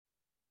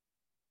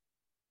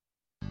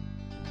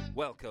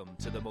Welcome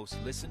to the most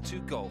listened to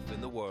golf in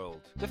the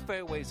world, the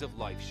Fairways of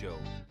Life show,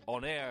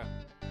 on air,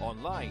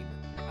 online,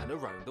 and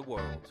around the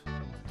world.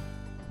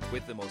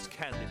 With the most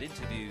candid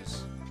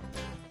interviews,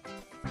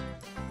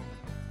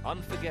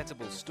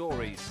 unforgettable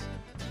stories,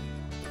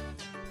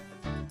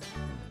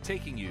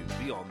 taking you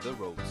beyond the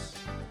ropes.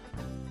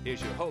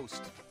 Here's your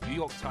host, New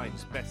York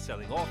Times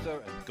best-selling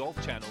author and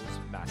Golf Channel's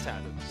Matt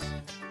Adams.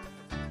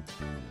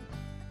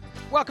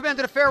 Welcome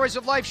into the Fairways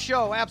of Life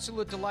show.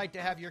 Absolute delight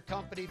to have your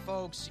company,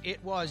 folks.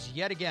 It was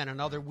yet again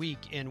another week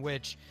in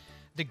which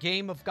the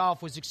game of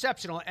golf was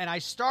exceptional. And I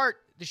start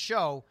the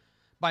show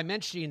by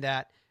mentioning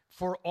that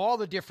for all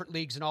the different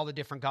leagues and all the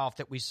different golf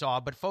that we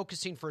saw, but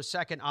focusing for a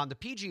second on the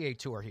PGA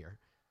Tour here,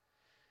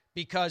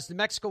 because the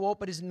Mexico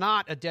Open is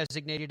not a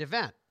designated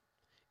event.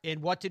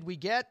 And what did we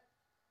get?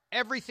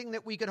 Everything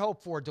that we could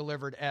hope for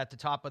delivered at the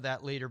top of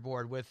that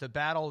leaderboard with the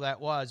battle that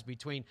was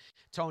between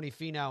Tony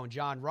Finau and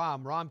Jon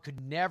Rahm. Rahm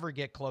could never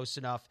get close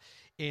enough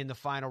in the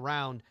final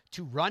round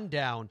to run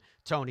down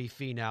Tony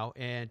Finau,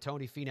 and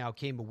Tony Finau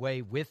came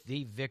away with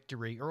the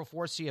victory. Earl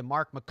Forsey and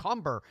Mark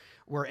McCumber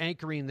were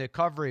anchoring the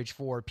coverage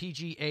for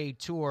PGA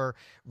Tour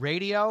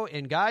Radio.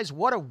 And guys,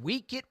 what a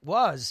week it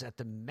was at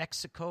the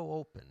Mexico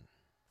Open.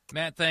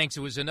 Matt, thanks.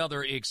 It was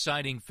another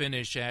exciting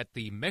finish at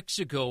the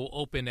Mexico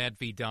Open at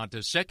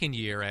Vidanta, second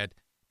year at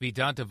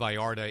Vidanta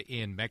Vallarta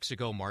in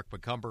Mexico. Mark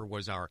McCumber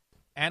was our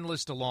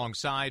analyst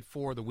alongside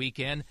for the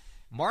weekend.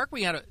 Mark,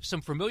 we had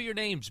some familiar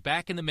names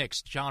back in the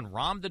mix. Jon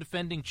Rahm, the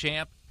defending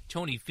champ.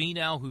 Tony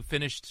Finau, who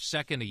finished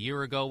second a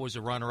year ago, was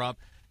a runner-up.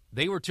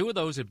 They were two of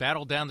those that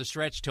battled down the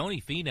stretch.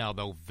 Tony Finau,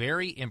 though,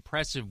 very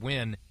impressive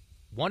win.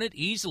 Won it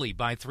easily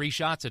by 3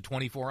 shots at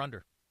 24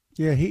 under.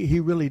 Yeah, he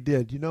really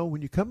did. You know,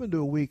 when you come into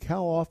a week,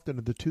 how often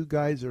are the two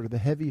guys that are the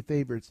heavy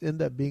favorites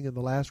end up being in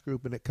the last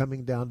group and it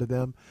coming down to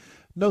them?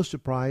 No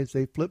surprise.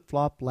 They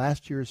flip-flopped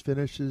last year's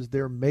finishes.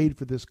 They're made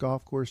for this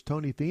golf course.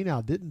 Tony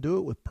Finau didn't do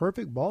it with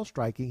perfect ball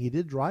striking. He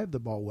did drive the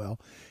ball well.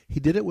 He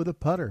did it with a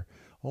putter.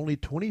 Only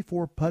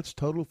 24 putts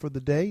total for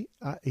the day.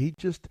 He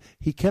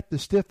kept the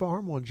stiff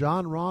arm on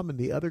Jon Rahm and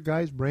the other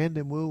guys,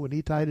 Brandon Wu, when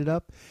he tied it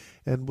up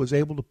and was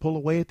able to pull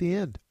away at the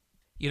end.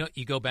 You know,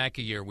 you go back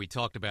a year, we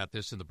talked about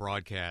this in the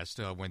broadcast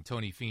when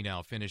Tony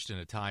Finau finished in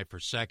a tie for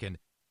second.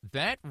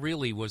 That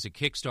really was a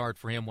kickstart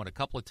for him. Won a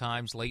couple of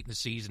times late in the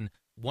season,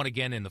 won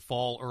again in the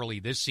fall early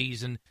this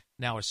season.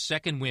 Now a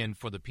second win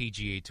for the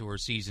PGA Tour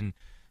season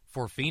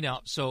for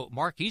Finau. So,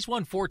 Mark, he's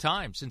won 4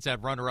 times since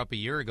that runner-up a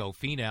year ago.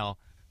 Finau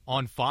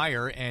on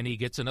fire, and he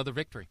gets another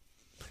victory.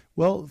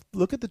 Well,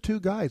 look at the two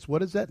guys.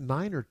 What is that,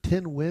 9 or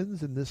 10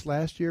 wins in this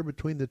last year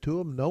between the two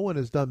of them? No one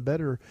has done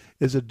better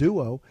as a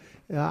duo.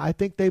 I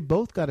think they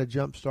both got a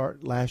jump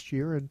start last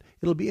year, and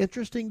it'll be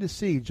interesting to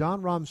see.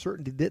 Jon Rahm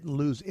certainly didn't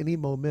lose any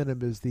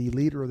momentum as the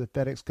leader of the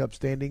FedEx Cup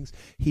standings.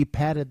 He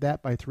padded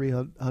that by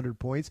 300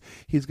 points.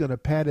 He's going to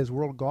pad his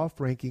world golf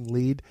ranking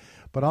lead.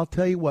 But I'll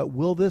tell you what,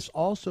 will this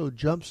also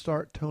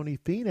jumpstart Tony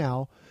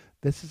Finau?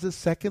 This is his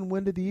second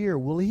win of the year.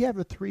 Will he have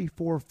a 3,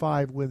 4,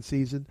 5 win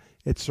season?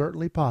 It's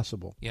certainly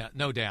possible. Yeah,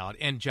 no doubt.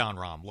 And Jon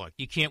Rahm, look,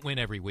 you can't win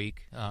every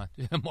week.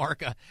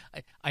 Mark,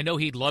 I know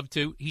he'd love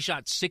to. He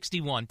shot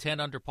 61, 10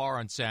 under par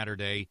on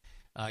Saturday.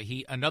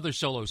 Another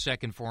solo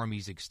second for him.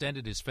 He's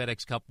extended his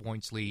FedEx Cup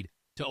points lead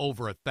to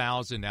over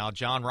 1,000 now.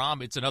 Jon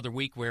Rahm, it's another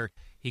week where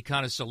he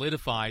kind of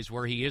solidifies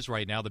where he is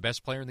right now, the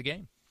best player in the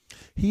game.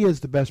 He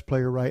is the best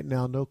player right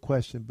now, no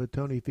question, but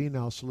Tony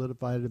Finau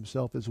solidified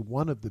himself as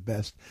one of the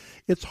best.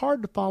 It's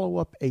hard to follow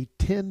up a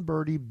 10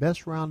 birdie,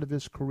 best round of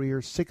his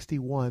career,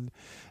 61,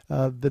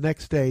 the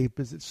next day,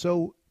 because it's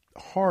so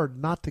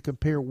hard not to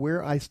compare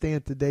where I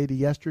stand today to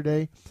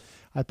yesterday.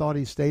 I thought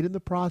he stayed in the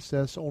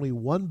process, only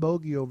 1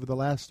 bogey over the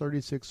last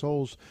 36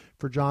 holes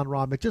for Jon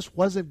Rahm. It just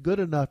wasn't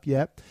good enough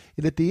yet.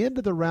 And at the end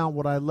of the round,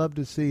 what I love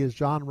to see is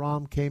Jon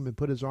Rahm came and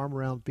put his arm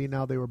around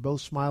Finau. They were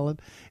both smiling.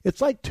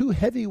 It's like two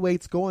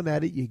heavyweights going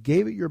at it. You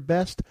gave it your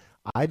best.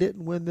 I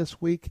didn't win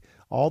this week.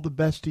 All the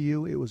best to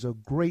you. It was a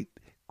great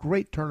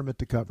tournament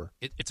to cover.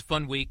 It's a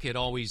fun week. It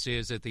always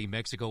is at the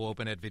Mexico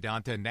Open at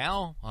Vidanta.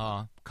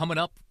 Now, coming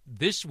up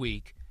this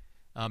week,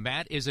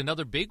 Matt, is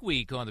another big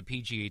week on the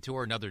PGA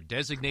Tour, another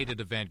designated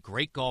event,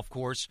 great golf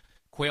course,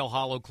 Quail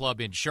Hollow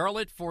Club in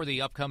Charlotte for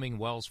the upcoming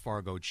Wells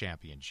Fargo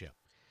Championship.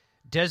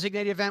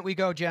 Designated event we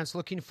go, gents.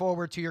 Looking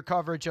forward to your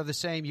coverage of the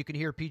same. You can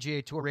hear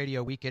PGA Tour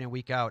Radio week in and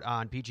week out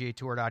on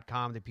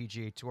PGAtour.com, the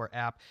PGA Tour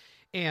app,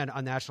 and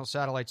on national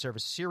satellite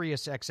service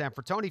Sirius XM.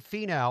 For Tony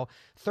Finau,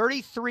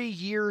 33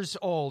 years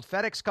old,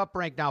 FedEx Cup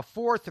rank now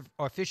 4th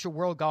official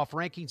world golf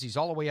rankings. He's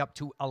all the way up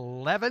to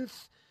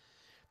 11th.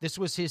 This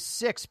was his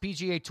 6th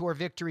PGA Tour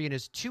victory in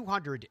his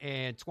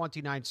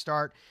 229th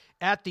start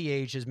at the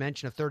age, as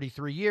mentioned, of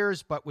 33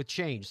 years, but with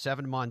change,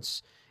 7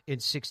 months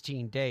in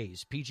 16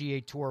 days.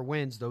 PGA Tour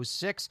wins those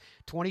 6.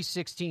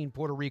 2016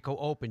 Puerto Rico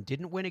Open.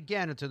 Didn't win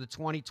again until the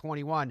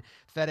 2021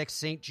 FedEx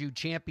St. Jude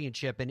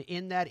Championship. And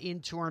in that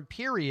interim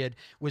period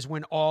was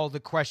when all the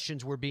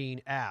questions were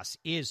being asked.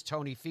 Is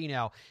Tony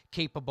Finau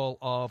capable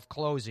of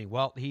closing?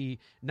 Well, he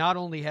not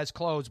only has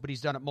closed, but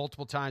he's done it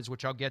multiple times,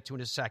 which I'll get to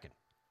in a second.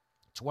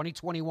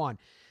 2021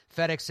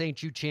 FedEx St.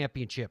 Jude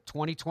Championship,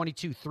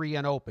 2022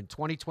 3N Open,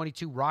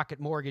 2022 Rocket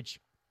Mortgage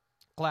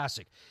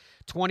Classic,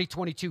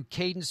 2022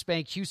 Cadence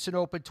Bank Houston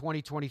Open,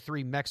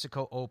 2023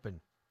 Mexico Open.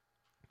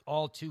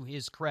 All to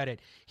his credit.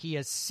 He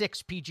has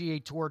 6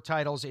 PGA Tour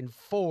titles and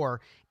 4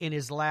 in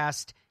his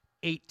last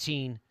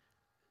 18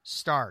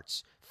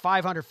 starts.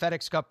 500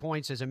 FedEx Cup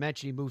points. As I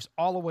mentioned, he moves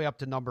all the way up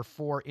to number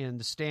 4 in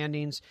the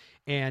standings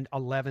and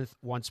 11th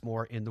once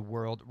more in the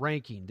world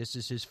ranking. This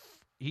is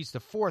he's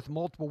the 4th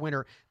multiple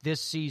winner this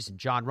season.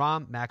 Jon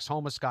Rahm, Max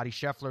Homa, Scotty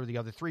Scheffler, the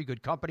other 3,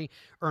 good company,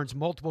 earns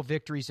multiple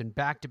victories in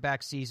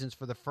back-to-back seasons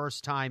for the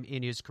first time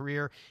in his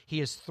career. He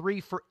is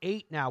 3 for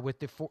 8 now with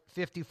the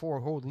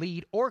 54-hole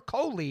lead or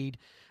co-lead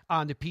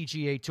on the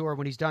PGA Tour.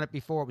 When he's done it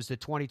before, it was the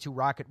 22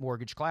 Rocket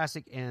Mortgage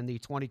Classic and the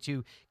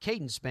 22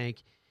 Cadence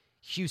Bank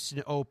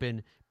Houston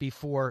Open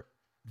before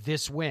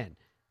this win.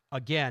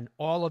 Again,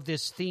 all of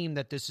this theme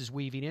that this is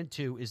weaving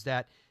into is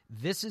that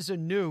this is a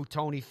new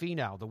Tony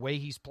Finau. The way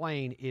he's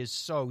playing is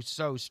so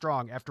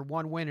strong. After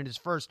one win in his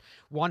first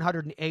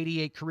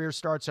 188 career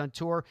starts on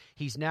tour,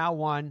 he's now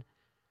won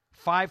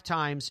 5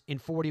 times in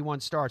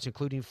 41 starts,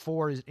 including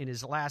 4 in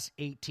his last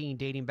 18,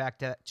 dating back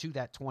to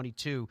that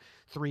 22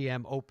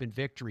 3M Open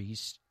victory.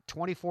 He's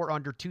 24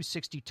 under,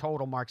 260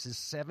 total, marks his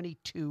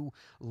 72-hole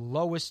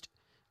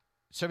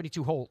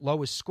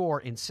lowest score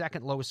and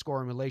second lowest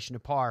score in relation to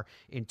par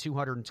in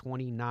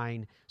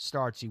 229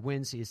 starts. He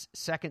wins his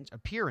second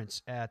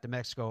appearance at the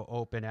Mexico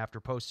Open after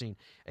posting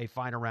a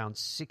final round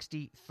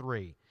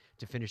 63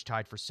 to finish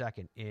tied for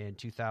second in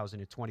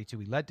 2022.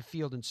 He led the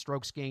field in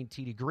strokes gained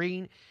tee to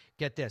green.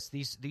 Get this,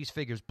 these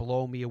figures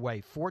blow me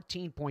away.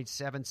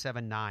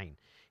 14.779.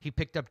 He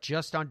picked up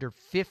just under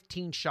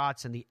 15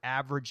 shots in the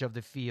average of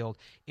the field,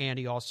 and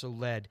he also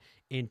led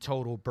in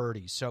total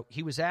birdies. So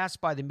he was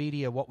asked by the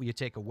media, what will you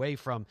take away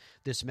from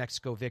this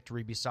Mexico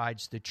victory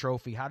besides the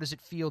trophy? How does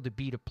it feel to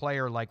beat a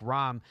player like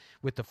Rahm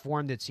with the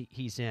form that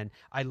he's in?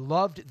 I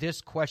loved this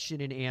question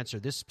and answer.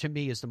 This, to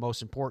me, is the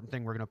most important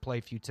thing we're going to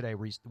play for you today,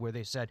 where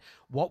they said,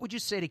 what would you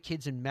say to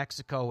kids in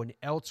Mexico and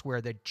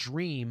elsewhere that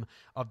dream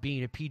of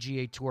being a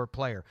PGA Tour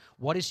player?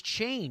 What has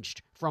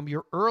changed from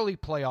your early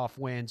playoff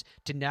wins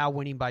to now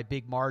winning by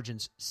big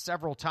margins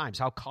several times?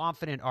 How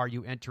confident are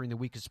you entering the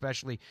week,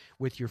 especially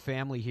with your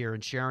family here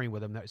and sharing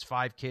with them? That was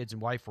 5 kids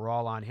and wife were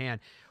all on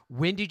hand.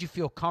 When did you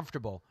feel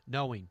comfortable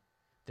knowing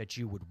that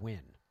you would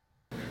win?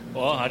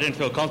 Well, I didn't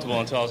feel comfortable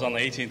until I was on the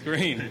 18th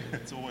green.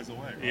 It's always a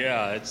way, right?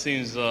 Yeah, it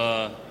seems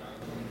no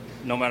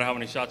matter how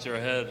many shots you're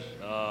ahead,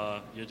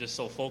 you're just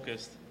so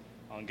focused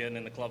on getting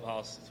in the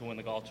clubhouse to win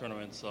the golf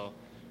tournament. So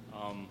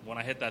when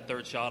I hit that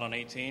 3rd shot on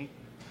 18,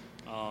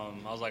 I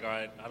was like, all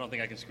right, I don't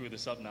think I can screw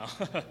this up now.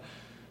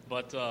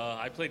 But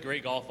I played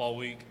great golf all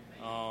week.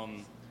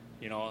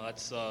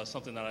 That's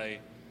something that I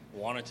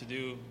wanted to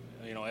do.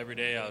 Every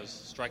day I was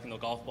striking the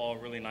golf ball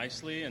really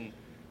nicely.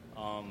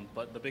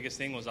 But the biggest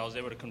thing was I was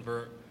able to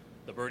convert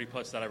the birdie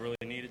putts that I really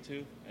needed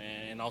to,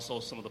 and also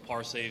some of the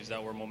par saves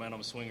that were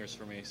momentum swingers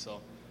for me.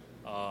 So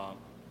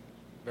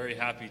very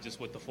happy just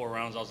with the 4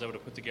 rounds I was able to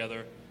put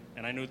together.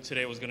 And I knew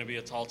today was going to be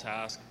a tall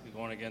task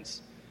going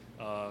against,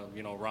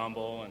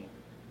 Rambo and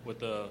with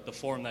the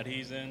form that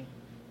he's in.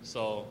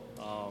 So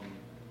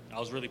I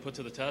was really put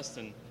to the test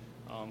and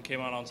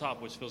came out on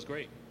top, which feels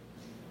great.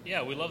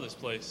 Yeah, we love this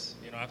place.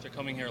 After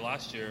coming here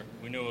last year,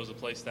 we knew it was a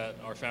place that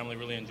our family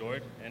really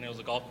enjoyed, and it was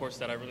a golf course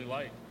that I really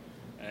liked.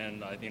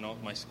 And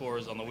my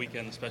scores on the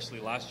weekend, especially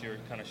last year,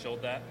 kind of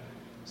showed that.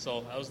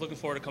 So I was looking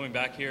forward to coming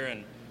back here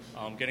and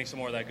getting some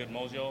more of that good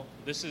mojo.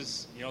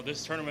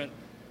 This tournament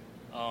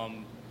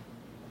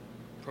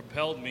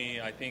propelled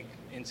me, I think,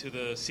 into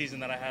the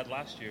season that I had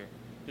last year.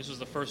 This was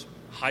the first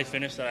high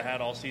finish that I had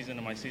all season.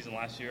 In my season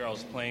last year, I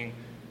was playing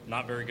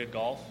not very good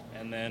golf,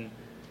 and then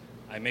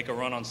I make a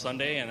run on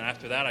Sunday, and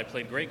after that, I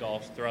played great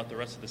golf throughout the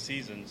rest of the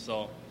season.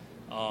 So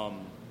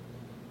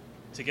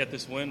to get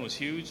this win was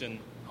huge, and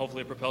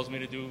hopefully it propels me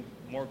to do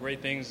more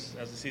great things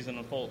as the season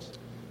unfolds.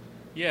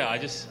 Yeah, I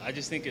just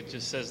think it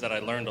just says that I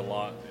learned a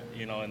lot,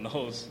 in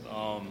those.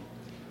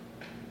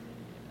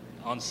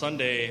 On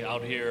Sunday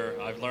out here,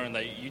 I've learned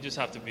that you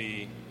have to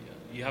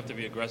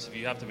be aggressive.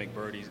 You have to make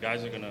birdies.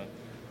 Guys are going to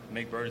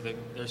make birdies.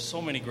 There's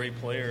so many great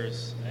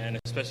players, and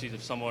especially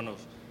if someone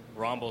of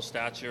Rambo's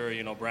stature,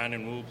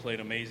 Brandon Wu played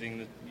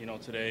amazing,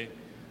 today.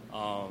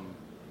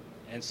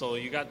 And so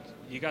you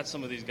got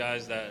some of these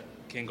guys that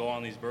can go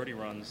on these birdie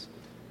runs.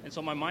 And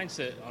so my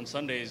mindset on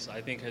Sundays,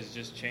 I think, has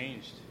just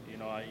changed. You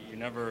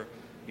never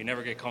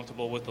get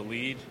comfortable with the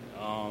lead.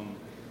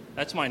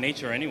 That's my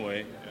nature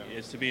anyway,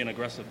 is to be an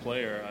aggressive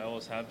player. I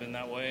always have been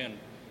that way,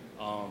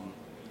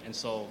 and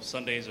so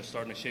Sundays are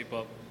starting to shape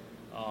up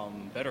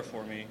better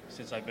for me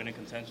since I've been in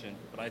contention.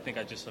 But I think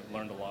I just have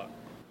learned a lot.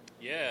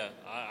 Yeah,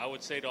 I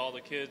would say to all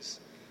the kids,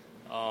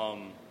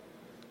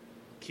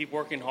 keep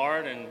working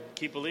hard and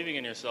keep believing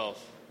in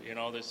yourself.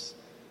 There's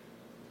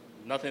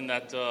nothing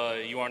that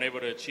you aren't able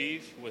to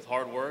achieve with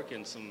hard work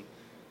and some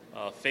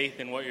faith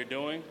in what you're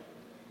doing.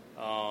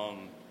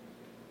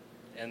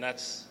 And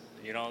that's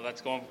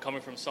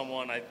coming from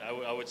someone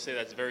I would say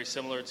that's very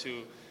similar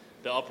to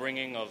the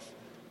upbringing of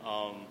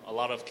a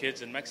lot of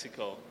kids in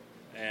Mexico.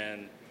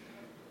 And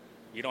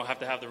you don't have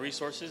to have the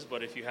resources,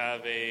 but if you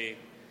have a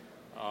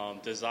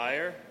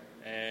desire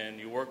and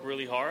you work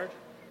really hard,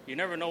 you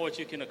never know what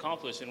you can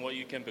accomplish and what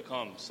you can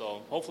become.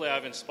 So hopefully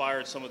I've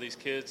inspired some of these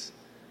kids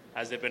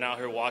as they've been out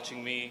here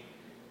watching me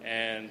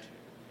and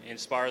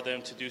inspire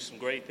them to do some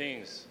great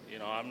things. You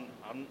know,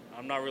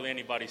 I'm not really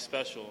anybody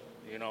special.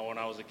 You know, when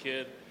I was a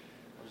kid,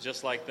 I was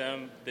just like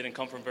them, didn't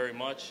come from very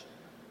much,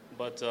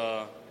 but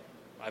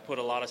I put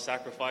a lot of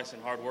sacrifice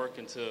and hard work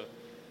into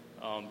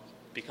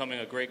becoming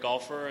a great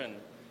golfer, and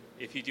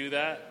if you do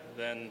that,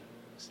 then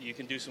you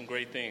can do some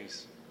great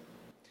things.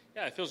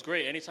 Yeah, it feels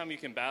great. Anytime you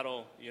can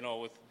battle, you know,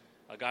 with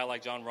a guy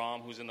like Jon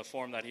Rahm, who's in the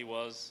form that he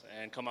was,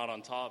 and come out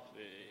on top,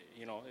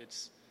 you know,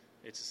 it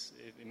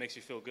makes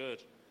you feel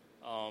good.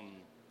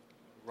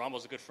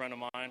 Rambo's a good friend of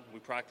mine. We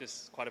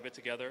practice quite a bit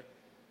together,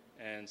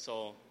 and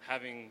so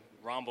having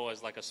Rambo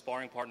as like a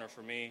sparring partner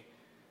for me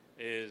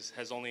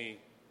has only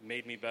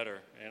made me better,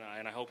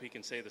 and I hope he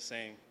can say the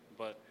same.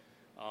 But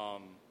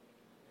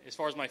as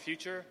far as my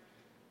future,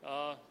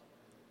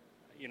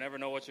 you never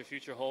know what your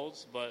future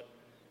holds, but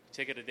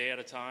take it a day at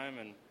a time,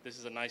 and this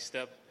is a nice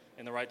step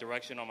in the right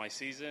direction on my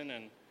season,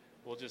 and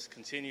we'll just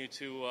continue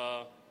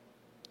to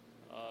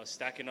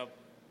stacking up,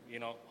 you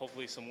know,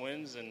 hopefully some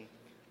wins and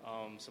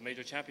some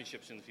major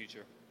championships in the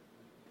future.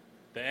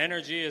 The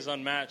energy is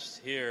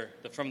unmatched here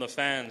from the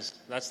fans.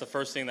 That's the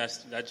first thing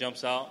that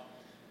jumps out,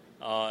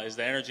 is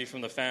the energy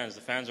from the fans.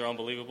 The fans are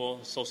unbelievable,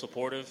 so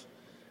supportive.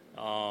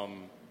 I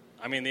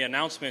mean, the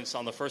announcements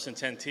on the first and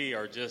 10 tee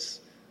are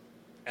just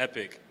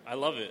epic. I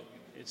love it.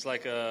 It's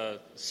like a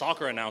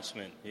soccer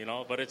announcement, you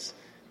know, but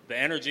the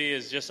energy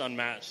is just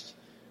unmatched.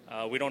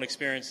 We don't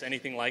experience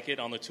anything like it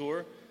on the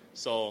tour,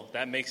 so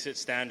that makes it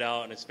stand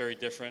out, and it's very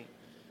different.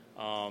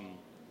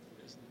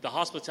 The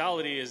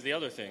hospitality is the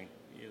other thing.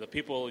 The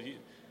people,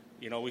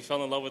 you know, we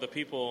fell in love with the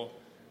people.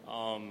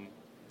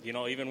 You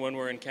know, even when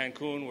we're in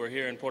Cancun, we're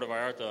here in Puerto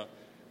Vallarta,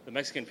 the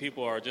Mexican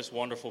people are just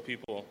wonderful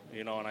people,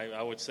 you know, and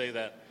I would say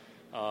that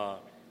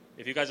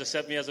if you guys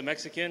accept me as a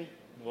Mexican,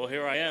 well,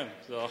 here I am.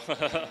 So,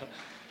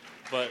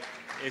 but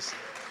it's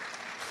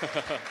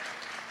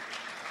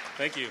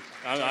thank you.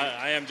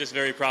 I am just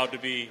very proud to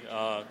be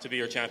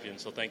your champion.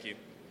 So thank you.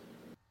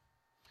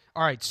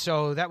 All right,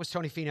 so that was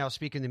Tony Finau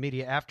speaking to the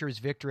media after his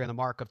victory on the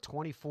mark of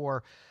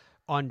 24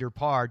 under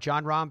par.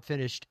 Jon Rahm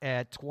finished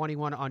at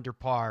 21 under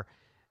par.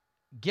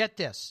 Get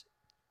this.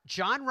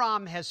 Jon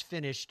Rahm has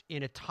finished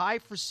in a tie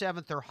for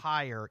 7th or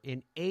higher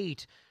in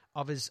 8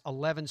 of his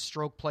 11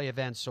 stroke play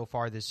events so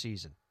far this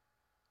season.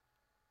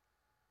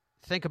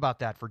 Think about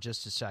that for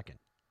just a second.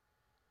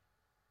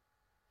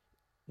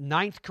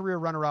 9th career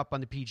runner-up on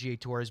the PGA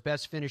Tour. His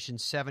best finish in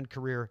 7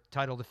 career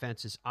title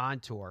defenses on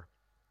tour.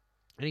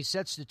 And he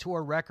sets the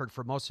tour record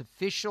for most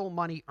official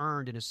money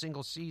earned in a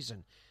single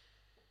season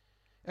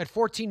at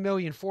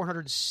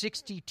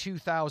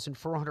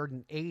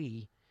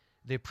 $14,462,480.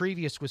 The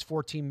previous was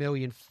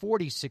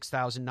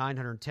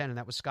 $14,046,910, and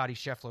that was Scottie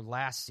Scheffler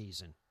last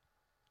season.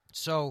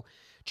 So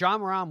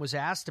Jon Rahm was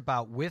asked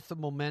about, with the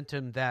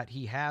momentum that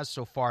he has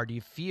so far, do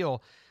you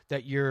feel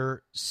that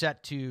you're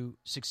set to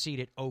succeed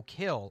at Oak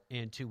Hill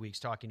in 2 weeks,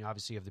 talking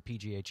obviously of the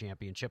PGA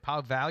Championship?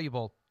 How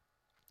valuable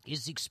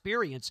is the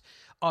experience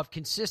of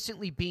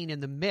consistently being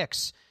in the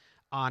mix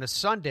on a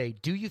Sunday?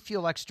 Do you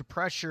feel extra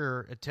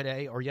pressure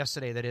today, or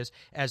yesterday that is,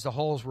 as the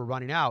holes were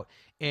running out?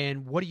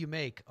 And what do you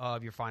make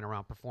of your final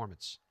round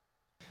performance?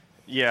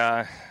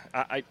 Yeah,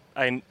 I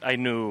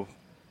knew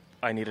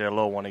I needed a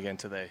low one again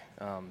today.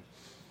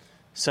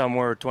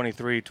 Somewhere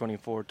 23,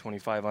 24,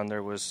 25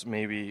 under was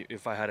maybe,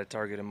 if I had a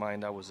target in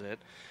mind, that was it.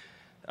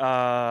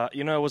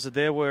 You know, it was a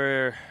day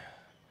where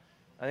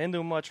I didn't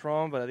do much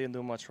wrong, but I didn't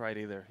do much right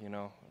either, you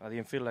know. I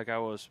didn't feel like I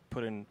was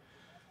putting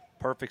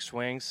perfect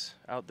swings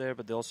out there,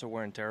 but they also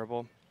weren't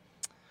terrible.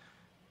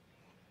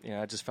 You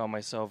know, I just found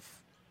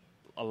myself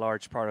a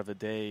large part of the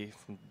day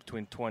from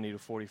between 20 to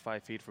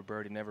 45 feet for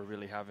birdie, never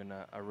really having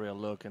a real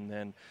look. And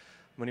then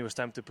when it was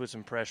time to put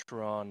some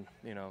pressure on,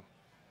 you know,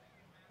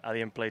 I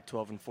didn't play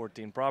 12 and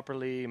 14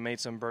 properly, made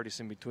some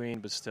birdies in between,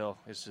 but still,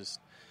 it's just,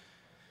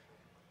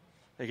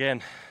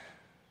 again,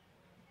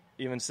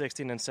 even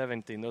 16 and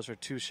 17, those are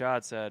 2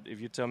 shots that if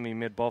you tell me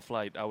mid-ball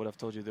flight, I would have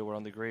told you they were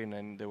on the green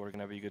and they were going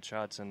to be good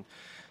shots, and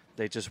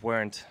they just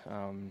weren't.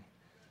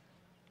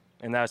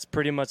 And that's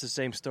pretty much the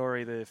same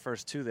story the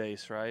first 2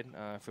 days, right?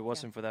 If it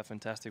wasn't for that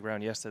fantastic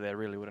round yesterday, I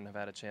really wouldn't have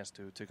had a chance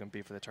to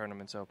compete for the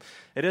tournament. So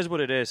it is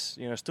what it is.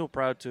 You know, still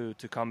proud to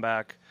come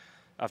back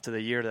after the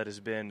year that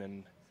has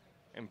been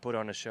and put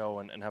on a show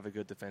and have a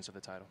good defense of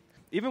the title.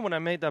 Even when I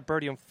made that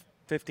birdie on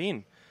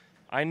 15,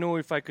 I knew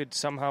if I could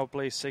somehow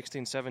play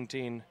 16,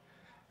 17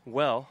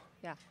 well,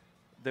 yeah,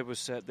 there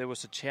was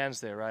a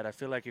chance there, right? I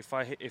feel like if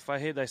I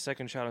hit that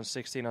second shot on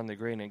 16 on the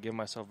green and give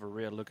myself a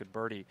real look at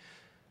birdie,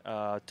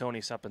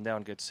 Tony's up and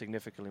down gets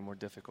significantly more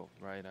difficult,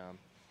 right?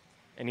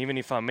 And even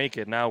if I make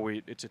it, now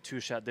it's a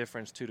 2-shot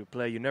difference, 2 to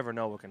play. You never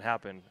know what can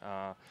happen.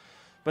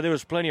 But there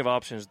was plenty of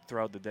options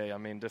throughout the day. I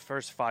mean, the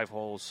first 5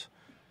 holes,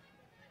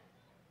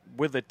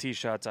 with the tee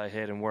shots I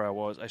hit and where I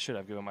was, I should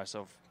have given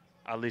myself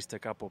at least a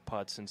couple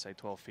putts inside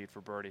 12 feet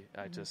for birdie.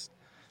 I just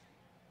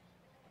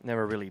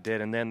never really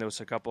did. And then there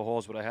was a couple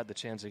holes, but I had the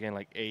chance again,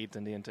 like 8,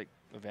 and didn't take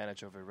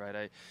advantage of it,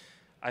 right?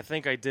 I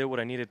think I did what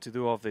I needed to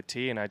do off the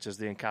tee, and I just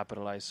didn't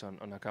capitalize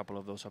on a couple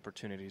of those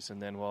opportunities.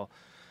 And then, well,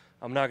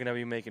 I'm not going to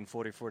be making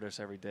 40-footers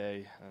every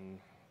day, and,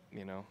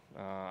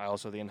 I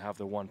also didn't have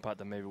the one putt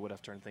that maybe would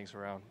have turned things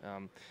around.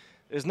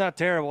 It's not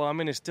terrible. I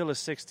mean, it's still a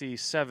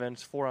 67.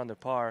 It's 4 under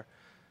par,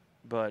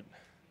 but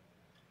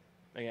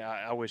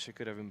I wish it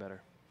could have been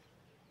better.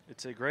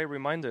 It's a great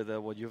reminder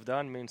that what you've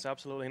done means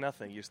absolutely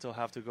nothing. You still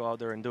have to go out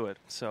there and do it.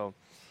 So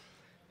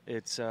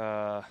it's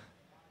also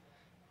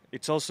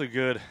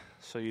good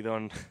so you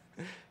don't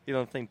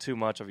think too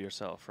much of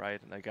yourself,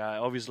 right? Like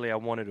obviously I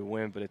wanted to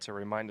win, but it's a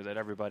reminder that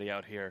everybody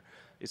out here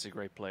is a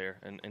great player.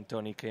 And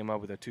Tony came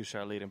up with a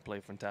 2-shot lead and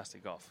played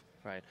fantastic golf,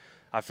 right?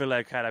 I feel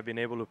like had I been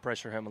able to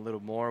pressure him a little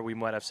more, we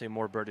might have seen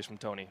more birdies from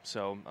Tony.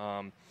 So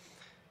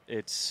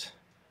it's,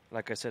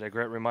 like I said, a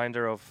great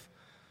reminder of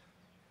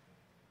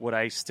what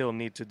I still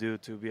need to do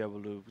to be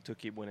able to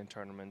keep winning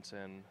tournaments.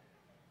 And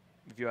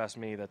if you ask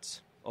me,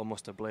 that's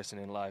almost a blessing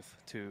in life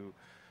to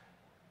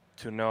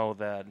know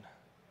that,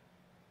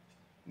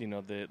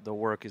 the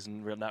work is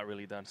not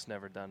really done. It's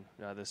never done.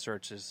 The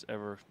search is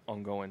ever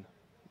ongoing.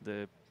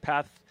 The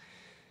path,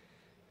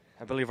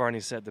 I believe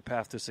Arnie said, the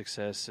path to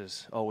success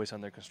is always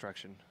under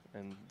construction,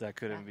 and that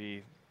couldn't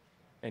be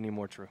any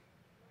more true.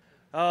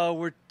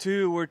 We're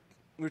 2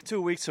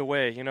 weeks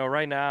away.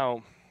 Right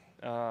now,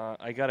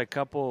 I got a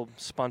couple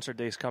sponsor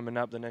days coming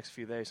up the next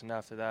few days, and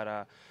after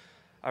that,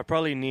 I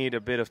probably need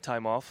a bit of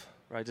time off,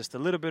 right? Just a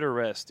little bit of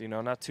rest,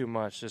 not too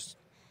much. Just,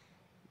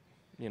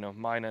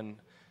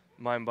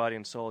 mind, body,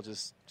 and soul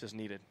just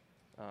needed.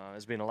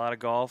 It's been a lot of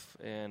golf,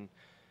 and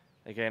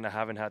again, I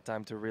haven't had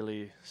time to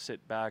really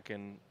sit back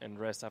and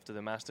rest after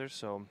the Masters,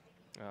 so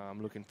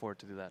I'm looking forward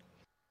to do that.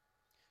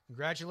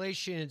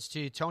 Congratulations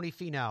to Tony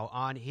Finau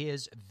on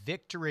his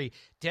victory.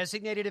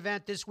 Designated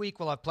event this week.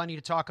 We'll have plenty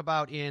to talk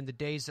about in the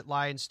days that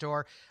lie in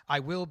store. I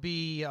will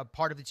be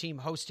part of the team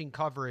hosting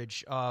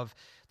coverage of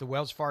the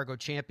Wells Fargo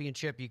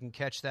Championship. You can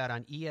catch that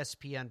on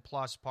ESPN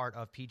Plus, part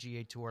of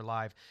PGA Tour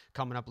Live,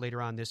 coming up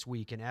later on this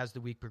week. And as the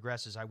week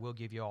progresses, I will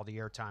give you all the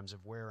air times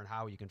of where and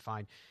how you can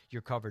find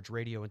your coverage,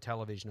 radio and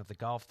television, of the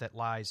golf that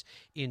lies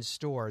in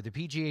store. The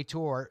PGA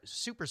Tour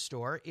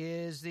Superstore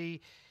is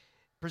the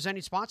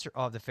presenting sponsor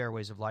of the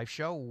Fairways of Life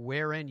show,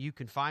 wherein you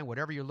can find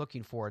whatever you're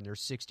looking for. And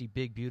there's 60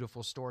 big,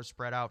 beautiful stores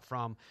spread out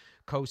from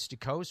coast to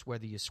coast.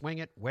 Whether you swing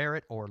it, wear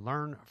it, or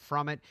learn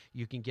from it,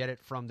 you can get it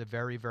from the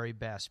very, very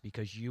best,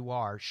 because you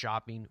are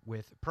shopping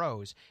with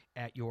pros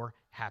at your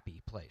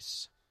happy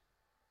place.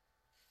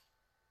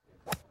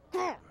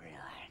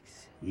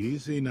 Relax.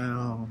 Easy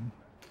now.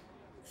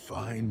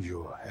 Find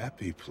your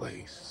happy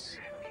place.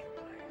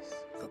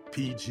 The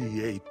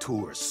PGA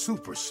Tour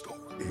Superstore.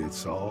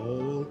 It's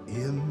all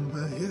in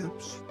the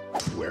hips,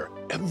 where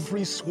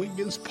every swing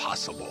is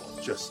possible.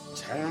 Just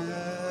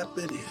tap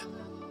it in.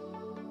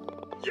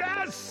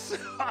 Yes!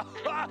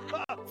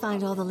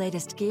 Find all the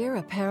latest gear,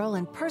 apparel,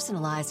 and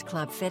personalized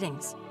club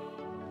fittings.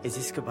 Is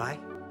this goodbye?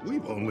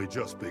 We've only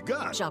just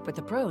begun. Shop with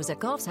the pros at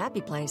Golf's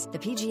Happy Place, the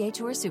PGA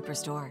Tour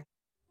Superstore.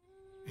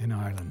 In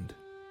Ireland,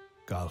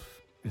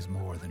 golf is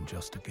more than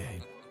just a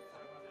game.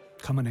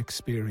 Come and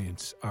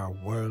experience our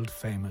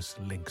world-famous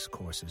links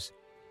courses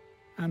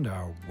and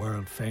our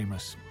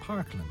world-famous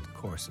Parkland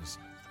courses,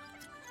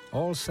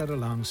 all set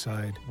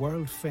alongside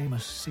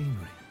world-famous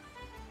scenery.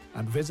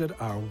 And visit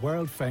our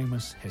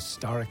world-famous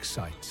historic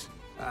sites.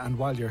 And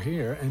while you're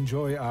here,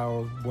 enjoy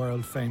our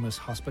world-famous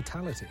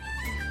hospitality.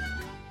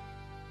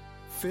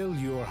 Fill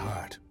your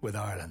heart with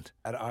Ireland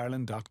at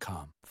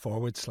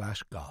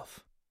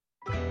ireland.com/golf.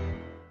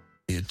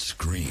 It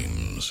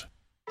screams.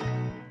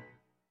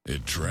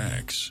 It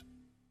tracks.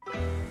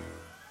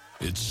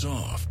 It's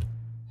soft.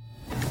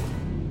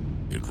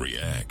 It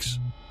reacts.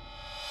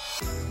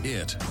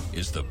 It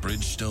is the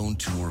Bridgestone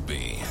Tour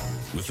B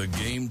with a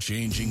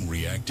game-changing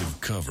reactive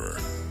cover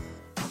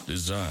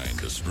designed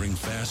to spring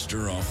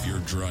faster off your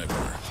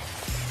driver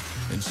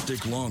and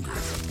stick longer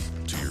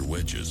to your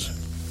wedges.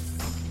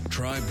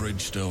 Try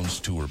Bridgestone's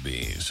Tour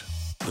B's,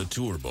 the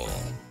Tour Ball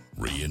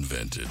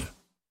reinvented.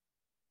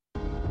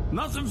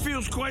 Nothing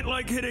feels quite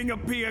like hitting a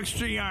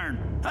PXG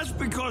iron. That's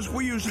because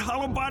we use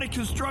hollow body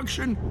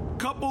construction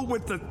coupled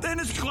with the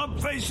thinnest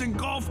club face in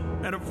golf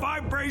and a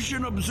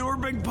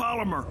vibration-absorbing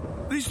polymer.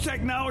 These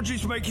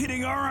technologies make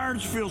hitting our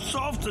irons feel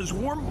soft as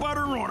warm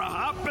butter on a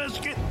hot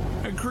biscuit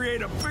and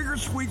create a bigger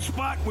sweet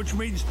spot, which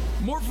means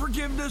more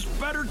forgiveness,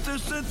 better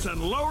distance,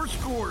 and lower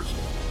scores.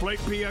 Play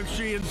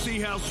PXG and see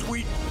how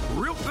sweet,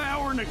 real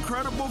power, and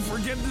incredible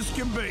forgiveness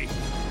can be.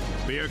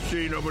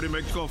 PXG, nobody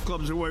makes golf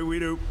clubs the way we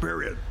do,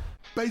 period.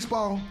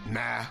 Baseball?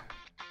 Nah.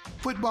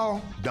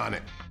 Football? Done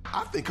it.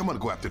 I think I'm going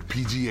to go after the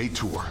PGA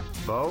Tour.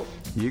 Bo,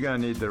 you're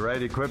going to need the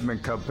right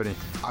equipment company.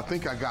 I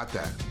think I got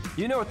that.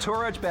 You know,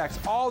 Tour Edge backs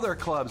all their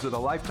clubs with a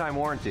lifetime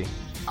warranty.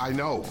 I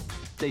know.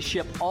 They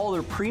ship all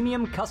their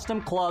premium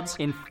custom clubs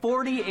in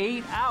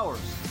 48 hours.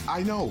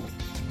 I know.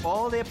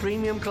 All their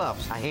premium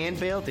clubs are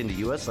hand-built in the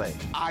USA.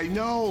 I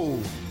know.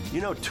 You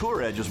know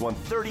Tour Edge has won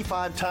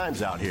 35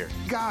 times out here.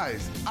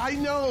 Guys, I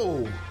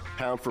know.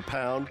 Pound for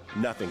pound,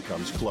 nothing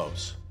comes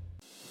close.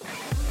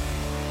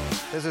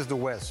 This is the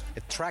Wiz.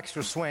 It tracks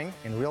your swing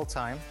in real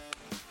time.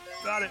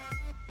 Got it.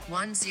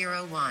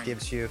 101.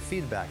 Gives you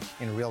feedback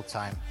in real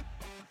time.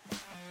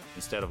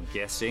 Instead of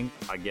guessing,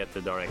 I get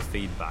the direct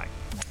feedback.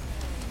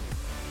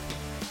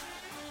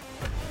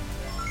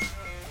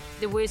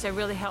 The Wiz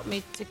really helped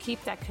me to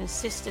keep that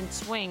consistent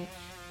swing.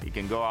 You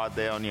can go out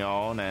there on your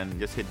own and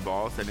just hit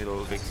balls and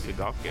it'll fix your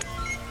golf game.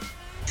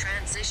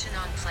 Transition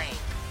on plane.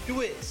 The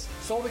Wiz,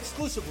 sold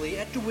exclusively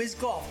at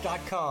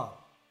thewizgolf.com.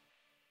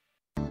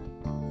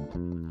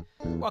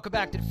 Welcome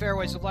back to the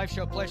Fairways of Life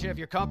show. Pleasure to have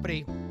your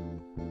company.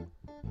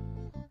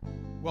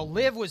 Well,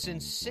 Liv was in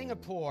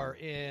Singapore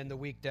in the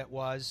week that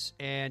was,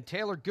 and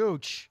Talor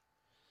Gooch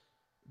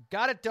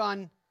got it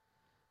done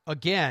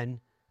again.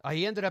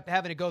 He ended up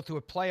having to go through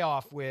a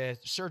playoff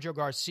with Sergio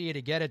Garcia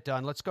to get it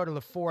done. Let's go to the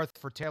fourth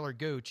for Talor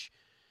Gooch,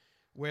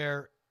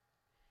 where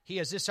he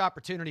has this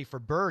opportunity for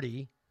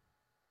birdie.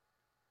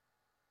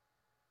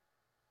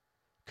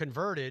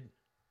 Converted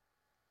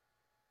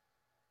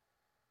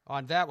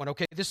on that one.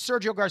 Okay, this is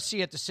Sergio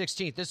Garcia at the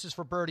 16th. This is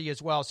for birdie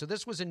as well. So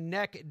this was a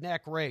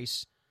neck-and-neck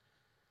race.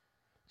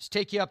 Let's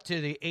take you up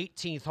to the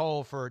 18th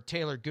hole for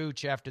Talor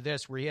Gooch after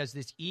this, where he has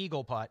this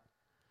eagle putt.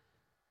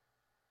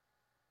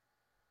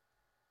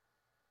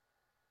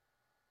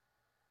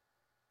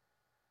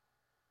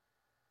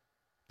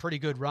 Pretty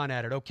good run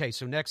at it. Okay,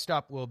 so next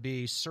up will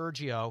be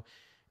Sergio,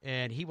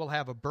 and he will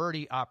have a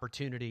birdie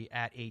opportunity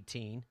at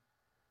 18.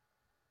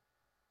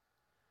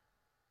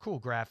 Cool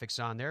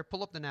graphics on there.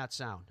 Pull up the Nat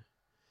sound.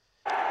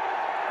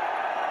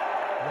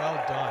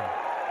 Well done.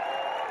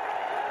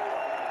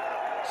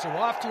 So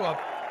off to a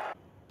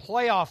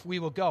playoff we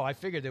will go. I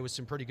figured there was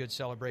some pretty good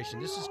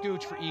celebration. This is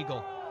Gooch for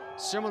eagle.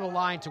 Similar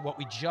line to what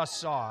we just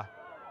saw.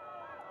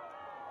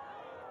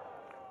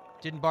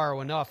 Didn't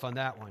borrow enough on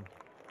that one.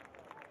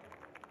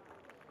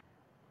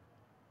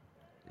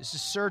 This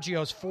is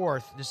Sergio's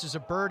fourth. This is a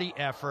birdie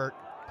effort.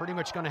 Pretty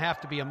much going to have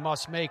to be a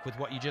must-make with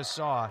what you just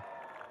saw.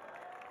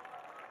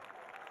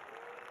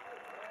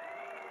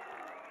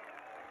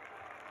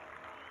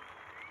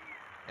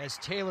 As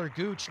Talor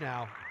Gooch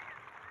now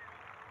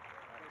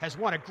has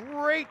won a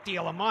great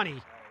deal of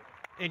money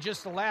in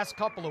just the last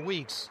couple of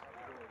weeks.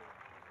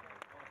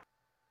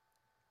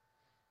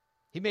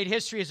 He made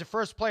history as the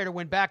first player to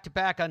win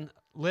back-to-back on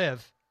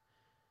LIV.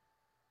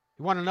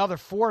 He won another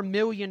 $4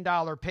 million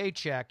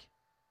paycheck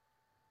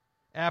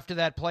after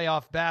that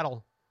playoff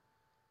battle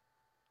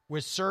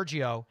with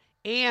Sergio.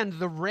 And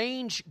the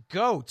Range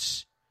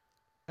Goats,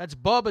 that's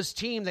Bubba's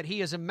team that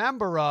he is a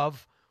member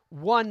of,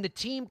 won the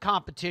team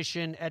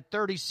competition at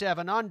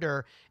 37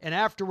 under. And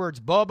afterwards,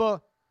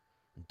 Bubba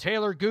and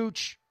Talor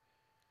Gooch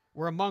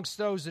were amongst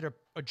those that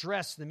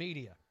addressed the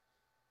media.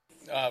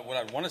 What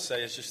I want to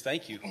say is just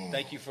thank you.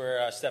 Thank you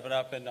for stepping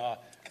up and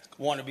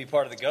wanting to be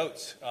part of the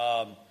Goats.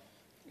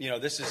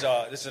 This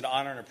is an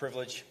honor and a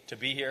privilege to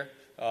be here.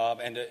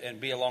 And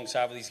be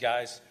alongside with these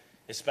guys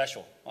is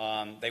special.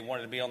 They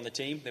wanted to be on the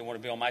team. They wanted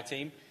to be on my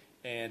team.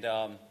 And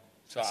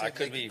so I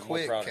couldn't be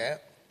more proud of them.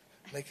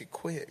 Make it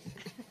quick.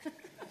 Good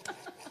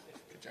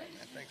job,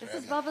 man.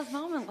 This is Bubba's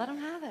moment. Let him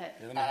have it.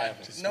 Let him have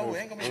it. No, it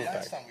ain't going to be the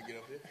last time we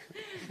get up here.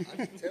 I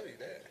can tell you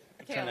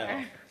that.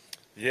 Taylor.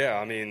 Yeah,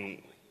 I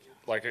mean,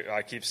 like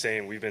I keep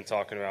saying, we've been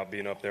talking about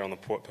being up there on the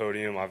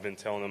podium. I've been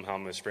telling them how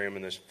I'm going to spray them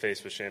in the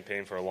face with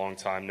champagne for a long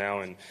time now,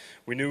 and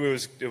we knew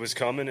it was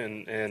coming,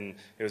 and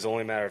it was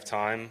only a matter of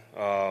time.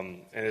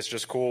 And it's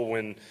just cool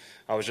when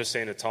I was just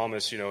saying to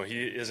Thomas, he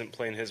isn't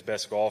playing his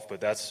best golf, but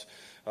that's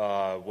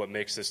what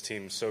makes this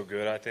team so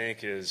good, I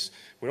think, is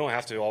we don't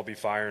have to all be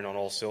firing on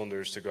all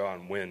cylinders to go out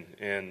and win.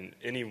 And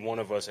any one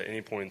of us at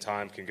any point in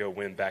time can go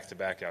win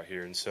back-to-back out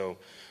here. And so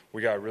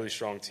we got a really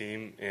strong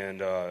team,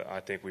 and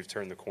I think we've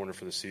turned the corner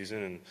for the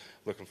season and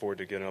looking forward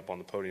to getting up on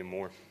the podium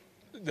more.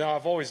 No,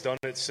 I've always done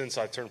it since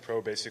I turned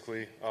pro,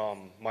 basically.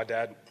 My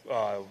dad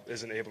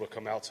isn't able to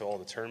come out to all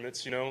the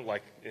tournaments,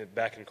 like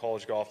back in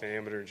college golf and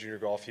amateur and junior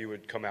golf, he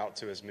would come out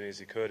to as many as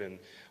he could. And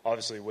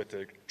obviously with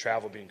the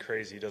travel being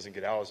crazy, he doesn't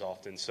get out as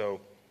often. So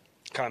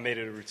kind of made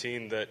it a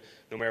routine that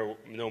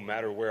no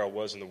matter where I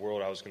was in the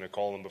world, I was going to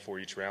call him before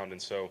each round.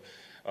 And so,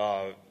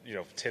 10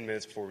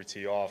 minutes before we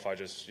tee off, I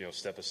just,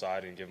 step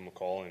aside and give him a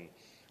call. And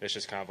it's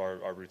just kind of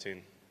our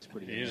routine.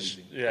 You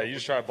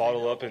just try to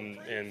bottle up and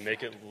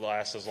make it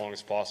last as long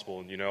as possible.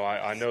 And,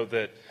 I know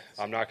that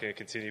I'm not going to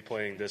continue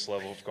playing this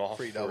level of golf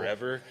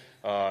forever.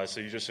 So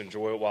you just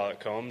enjoy it while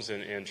it comes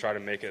and try to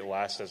make it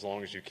last as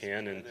long as you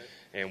can.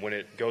 And when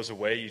it goes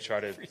away, you try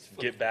to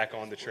get back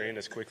on the train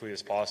as quickly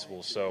as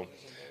possible. So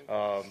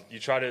you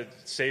try to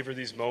savor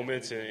these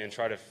moments and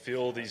try to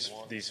feel these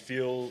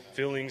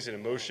feelings and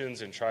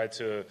emotions and try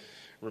to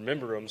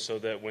remember them so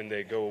that when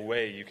they go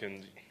away, you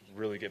can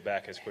really get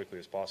back as quickly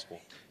as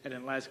possible. And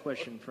then last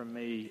question from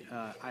me.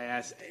 I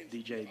asked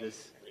DJ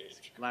this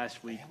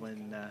last week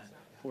when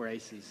Four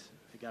Aces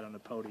got on the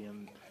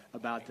podium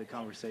about the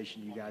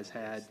conversation you guys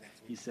had.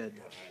 He said,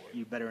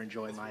 you better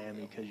enjoy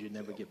Miami because you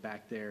never get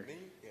back there.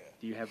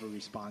 Do you have a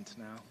response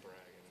now?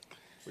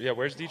 Yeah,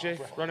 where's DJ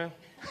right now?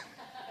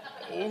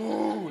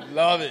 Ooh,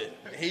 love it.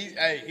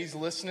 He's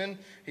listening.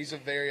 He's a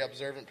very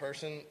observant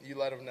person. You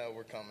let him know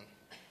we're coming.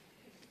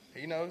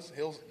 He knows.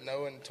 He'll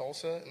know in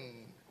Tulsa,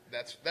 and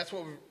that's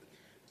what.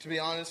 To be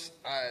honest,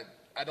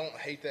 I don't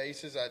hate the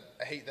Aces. I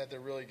hate that they're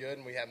really good,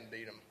 and we haven't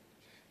beat them.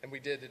 And we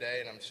did today,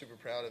 and I'm super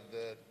proud of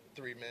the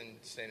 3 men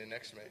standing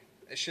next to me.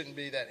 It shouldn't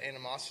be that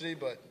animosity,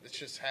 but it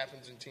just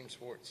happens in team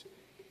sports.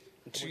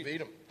 We beat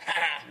them.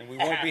 And we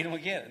won't beat them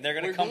again. And they're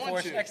going to come for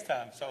us next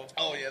time. So.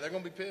 Oh, yeah, they're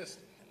going to be pissed.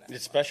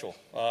 It's special.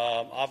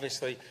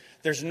 Obviously,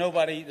 there's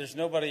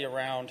nobody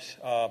around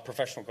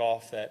professional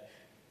golf that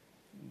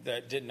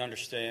didn't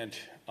understand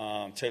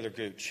Talor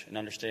Gooch and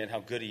understand how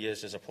good he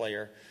is as a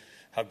player,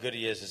 how good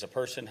he is as a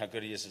person, how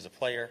good he is as a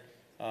player,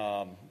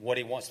 what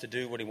he wants to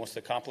do, what he wants to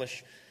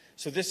accomplish.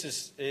 So this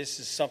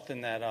is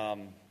something that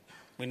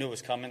we knew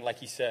was coming. Like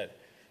he said,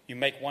 you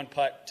make one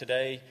putt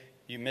today,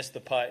 you miss the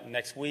putt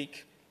next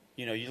week,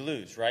 you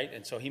lose, right?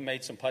 And so he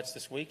made some putts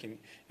this week and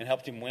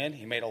helped him win.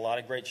 He made a lot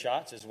of great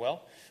shots as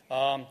well.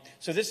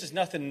 So this is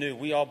nothing new.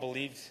 We all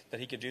believed that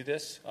he could do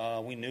this.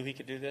 We knew he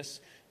could do this.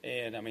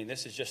 And,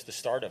 this is just the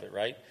start of it,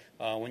 right?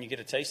 When you get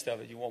a taste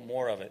of it, you want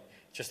more of it.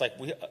 Just like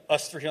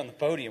us three on the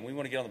podium, we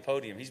want to get on the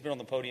podium. He's been on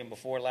the podium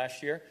before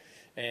last year.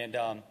 And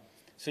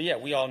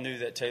we all knew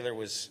that Talor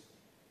was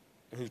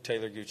who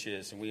Talor Gooch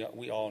is. And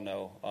we all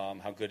know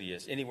how good he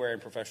is. Anywhere in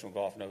professional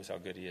golf knows how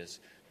good he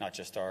is, not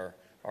just our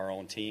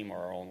own team or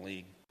our own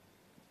league.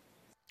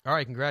 All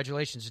right,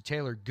 congratulations to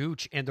Talor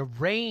Gooch and the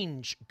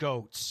Range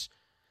Goats.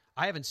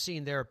 I haven't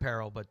seen their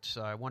apparel, but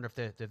I wonder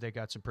if they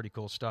got some pretty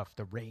cool stuff.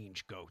 The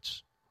Range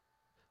Goats.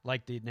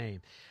 Like the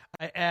name.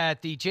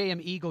 At the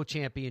JM Eagle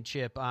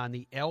Championship on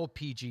the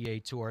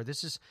LPGA Tour,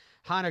 this is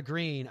Hannah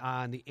Green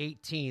on the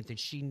 18th, and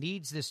she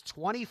needs this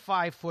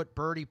 25-foot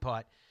birdie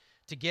putt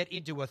to get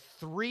into a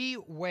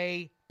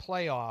 3-way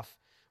playoff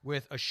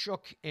with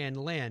Ashok and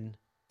Lynn.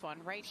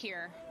 One right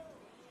here.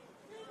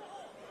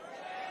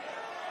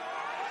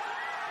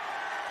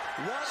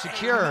 What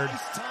secured. A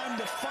nice time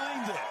to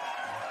find it.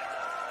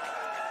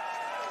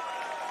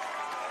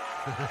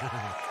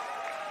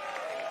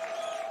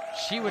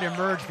 She would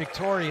emerge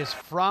victorious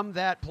from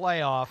that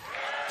playoff.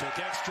 Took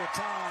extra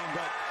time,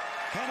 but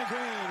Hannah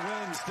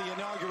Green wins the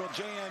inaugural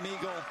JM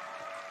Eagle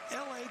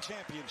LA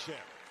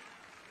Championship.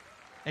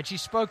 And she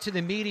spoke to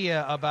the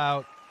media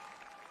about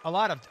a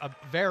lot of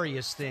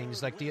various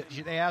things. Like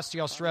they asked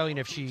the Australian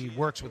if she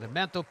works with a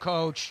mental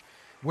coach.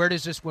 Where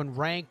does this one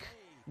rank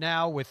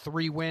now with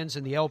 3 wins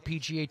in the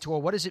LPGA Tour?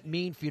 What does it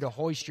mean for you to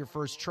hoist your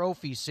first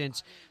trophy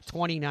since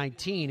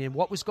 2019? And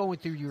what was going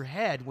through your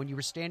head when you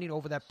were standing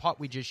over that putt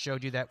we just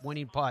showed you, that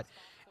winning putt?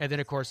 And then,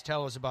 of course,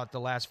 tell us about the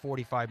last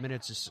 45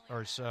 minutes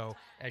or so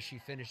as she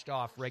finished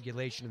off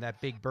regulation of that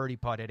big birdie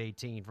putt at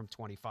 18 from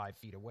 25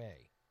 feet away.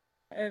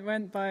 It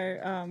went by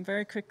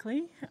very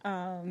quickly,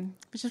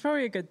 which is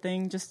probably a good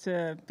thing, just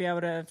to be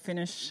able to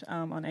finish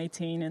on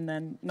 18 and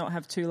then not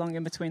have too long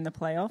in between the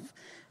playoff.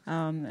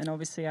 And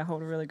obviously I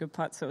hold a really good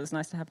putt, so it was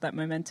nice to have that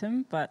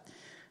momentum. But,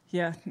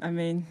 yeah,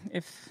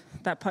 if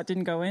that putt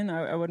didn't go in,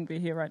 I wouldn't be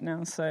here right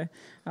now. So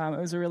it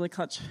was a really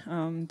clutch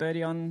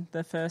birdie on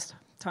the first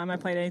time I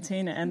played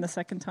 18 and the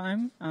second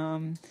time.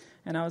 And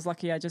I was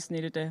lucky I just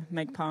needed to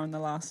make par on the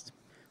last.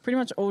 Pretty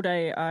much all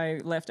day I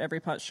left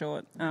every putt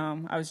short.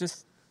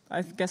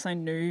 I guess I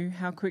knew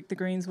how quick the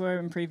greens were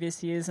in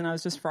previous years, and I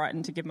was just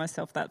frightened to give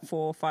myself that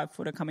 4 or 5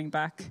 footer coming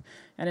back,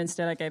 and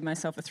instead I gave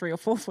myself a 3 or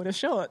 4 footer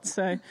short.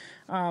 So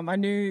I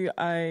knew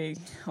I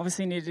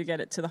obviously needed to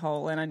get it to the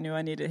hole, and I knew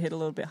I needed to hit a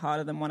little bit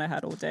harder than what I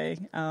had all day.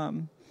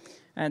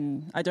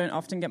 And I don't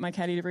often get my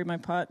caddy to read my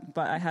putt,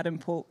 but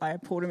I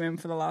pulled him in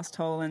for the last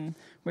hole, and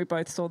we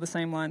both saw the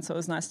same line, so it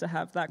was nice to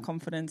have that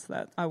confidence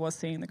that I was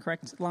seeing the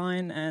correct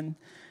line, and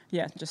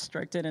yeah, just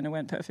stroked it, and it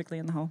went perfectly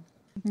in the hole.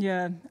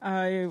 Yeah,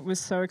 I was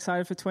so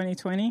excited for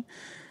 2020,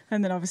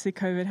 and then obviously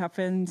COVID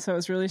happened, so it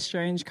was really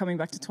strange coming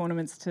back to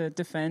tournaments to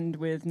defend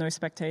with no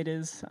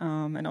spectators,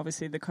 and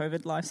obviously the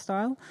COVID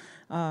lifestyle.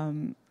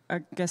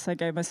 I guess I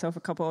gave myself a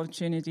couple of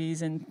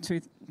opportunities in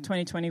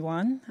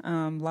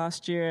 2021.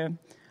 Last year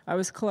I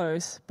was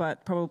close,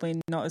 but probably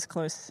not as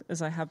close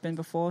as I have been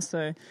before,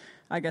 so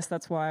I guess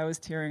that's why I was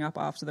tearing up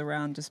after the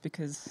round, just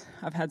because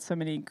I've had so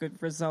many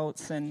good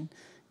results, and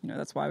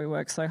that's why we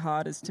work so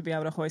hard, is to be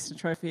able to hoist a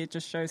trophy. It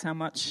just shows how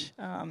much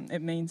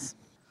it means.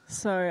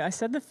 So I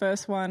said the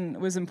first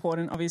one was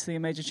important, obviously a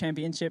major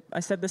championship.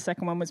 I said the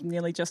second one was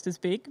nearly just as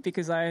big,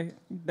 because I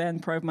then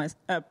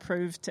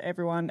proved to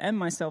everyone and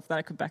myself that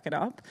I could back it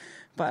up.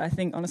 But I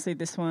think, honestly,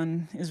 this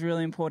one is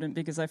really important,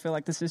 because I feel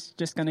like this is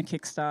just going to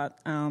kickstart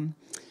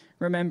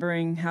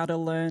remembering how to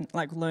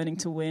learning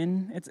to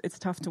win. It's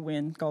tough to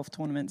win golf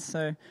tournaments,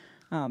 so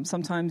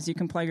sometimes you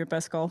can play your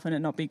best golf and it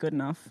not be good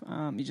enough.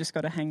 You just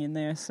got to hang in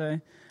there.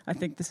 So I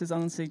think this is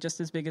honestly just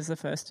as big as the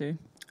first two.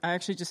 I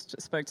actually just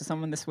spoke to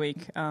someone this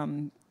week,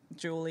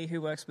 Julie,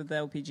 who works with the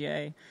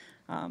LPGA.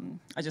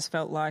 I just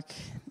felt like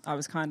I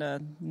was kind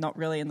of not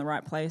really in the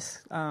right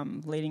place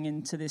leading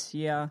into this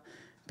year,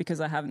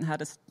 because I haven't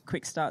had a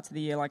quick start to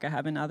the year like I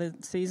have in other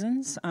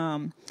seasons.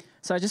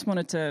 So I just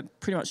wanted to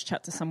pretty much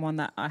chat to someone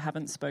that I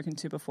haven't spoken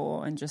to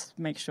before and just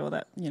make sure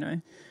that,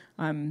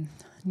 I'm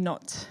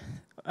not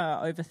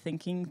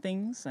overthinking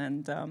things.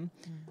 And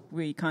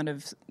we kind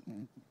of,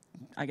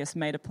 I guess,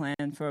 made a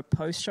plan for a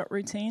post-shot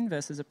routine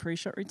versus a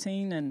pre-shot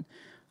routine. And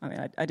I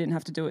mean, I didn't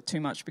have to do it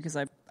too much because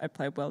I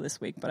played well this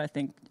week, but I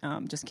think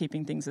just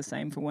keeping things the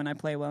same for when I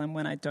play well and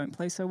when I don't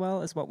play so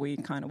well is what we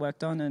kind of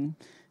worked on, and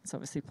it's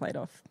obviously played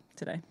off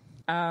today.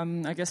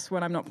 I guess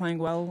when I'm not playing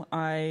well,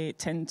 I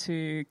tend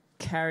to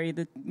carry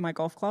my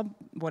golf club,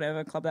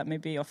 whatever club that may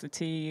be, off the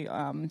tee,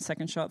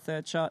 second shot,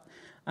 third shot,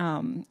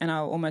 and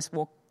I'll almost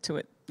walk to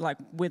it like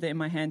with it in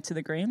my hand to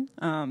the green.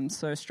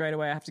 So straight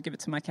away I have to give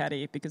it to my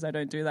caddy because I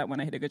don't do that when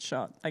I hit a good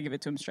shot. I give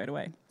it to him straight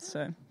away.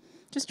 So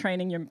just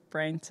training your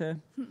brain to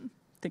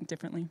think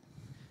differently.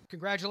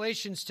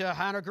 Congratulations to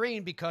Hannah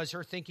Green, because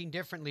her thinking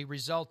differently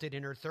resulted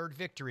in her third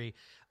victory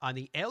on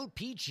the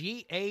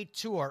LPGA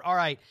Tour. All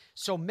right,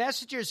 so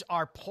messages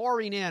are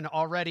pouring in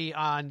already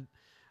on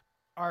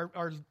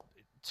our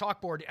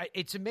talk board.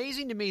 It's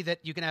amazing to me that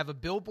you can have a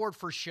billboard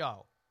for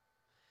show,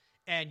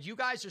 and you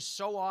guys are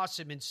so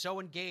awesome and so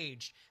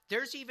engaged.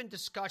 There's even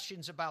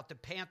discussions about the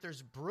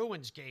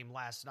Panthers-Bruins game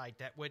last night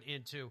that went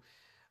into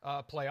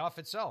playoff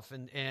itself.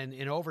 And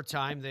in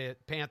overtime, the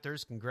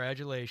Panthers,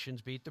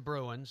 congratulations, beat the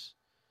Bruins.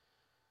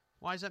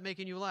 Why is that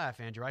making you laugh,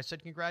 Andrew? I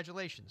said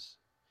congratulations.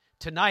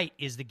 Tonight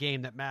is the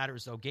game that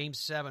matters, though. Game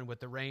 7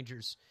 with the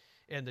Rangers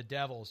and the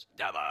Devils.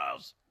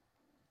 Devils!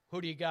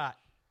 Who do you got?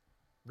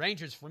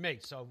 Rangers for me.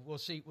 So we'll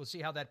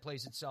see how that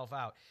plays itself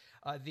out.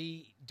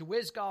 The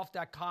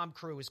DeWizGolf.com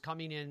crew is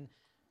coming in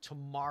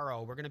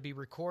tomorrow. We're going to be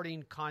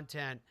recording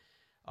content.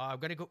 I'm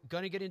going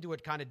to get into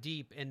it kind of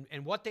deep.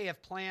 And what they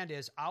have planned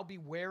is I'll be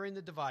wearing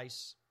the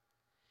device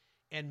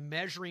and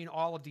measuring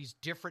all of these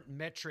different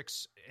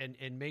metrics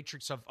and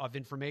matrix of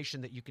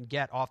information that you can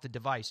get off the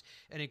device.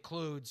 It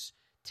includes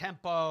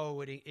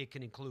tempo, it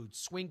can include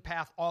swing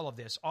path, all of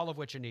this, all of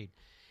what you need.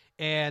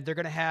 And they're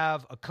going to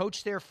have a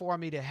coach there for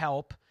me to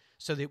help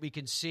so that we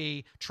can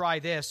see, try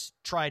this,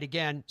 try it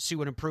again, see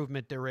what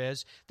improvement there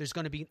is. There's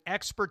going to be an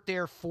expert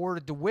there for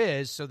the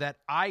Wiz so that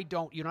you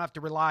don't have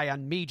to rely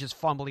on me just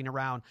fumbling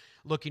around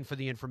looking for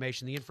the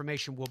information. The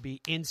information will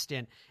be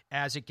instant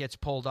as it gets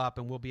pulled up,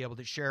 and we'll be able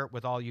to share it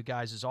with all you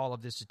guys as all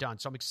of this is done.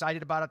 So I'm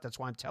excited about it. That's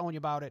why I'm telling you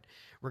about it.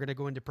 We're going to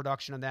go into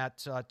production on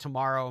that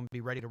tomorrow and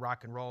be ready to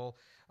rock and roll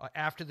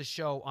after the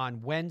show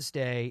on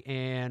Wednesday.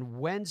 And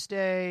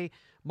Wednesday,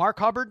 Mark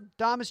Hubbard,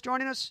 Dom, is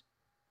joining us.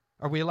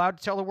 Are we allowed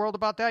to tell the world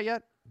about that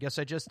yet? Guess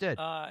I just did.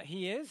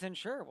 He is, and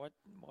sure.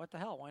 What the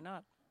hell? Why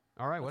not?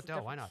 All right, what the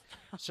hell? Why not?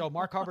 So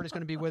Mark Hubbard is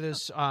going to be with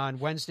us on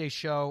Wednesday's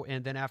show,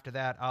 and then after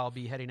that, I'll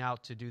be heading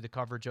out to do the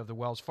coverage of the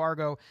Wells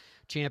Fargo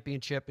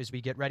Championship as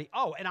we get ready.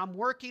 Oh, and I'm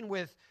working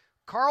with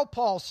Carl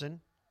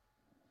Paulson,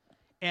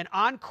 and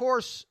on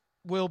course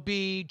will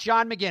be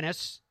John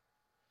McGinnis.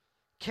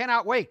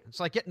 Cannot wait. It's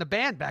like getting the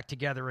band back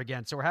together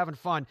again. So we're having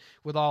fun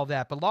with all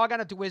that. But log on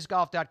to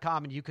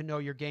DeWizGolf.com and you can know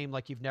your game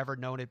like you've never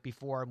known it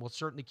before. And we'll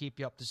certainly keep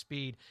you up to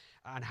speed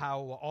on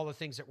how all the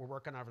things that we're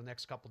working on over the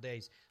next couple of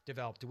days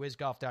develop.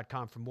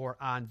 DeWizGolf.com for more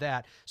on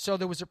that. So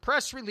there was a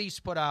press release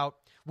put out.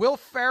 Will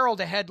Ferrell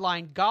to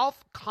headline golf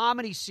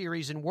comedy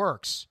series in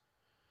works.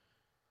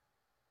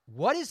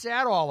 What is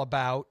that all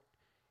about?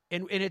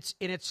 And it's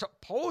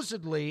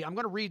supposedly, I'm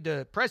going to read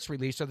the press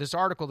release of this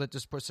article that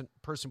this person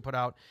put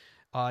out.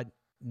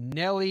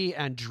 Nelly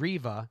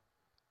Andreeva,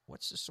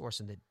 what's the source?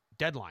 And the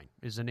Deadline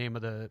is the name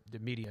of the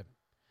media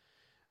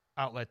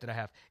outlet that I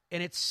have.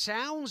 And it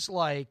sounds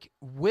like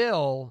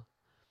Will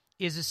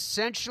is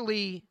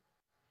essentially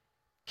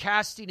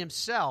casting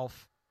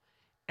himself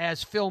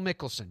as Phil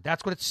Mickelson.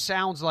 That's what it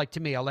sounds like to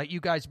me. I'll let you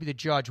guys be the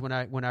judge when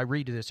I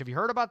read this. Have you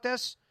heard about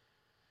this?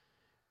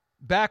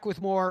 Back with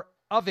more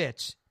of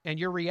it and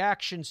your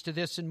reactions to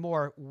this and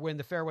more when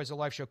the Fairways of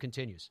Life show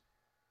continues.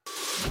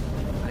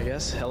 I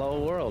guess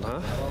hello world,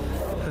 huh?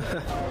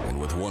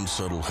 And with one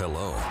subtle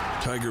hello,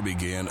 Tiger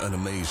began an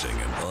amazing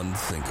and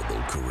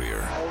unthinkable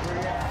career.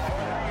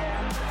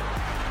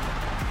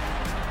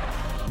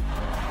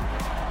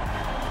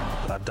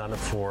 I've done it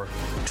for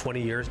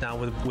 20 years now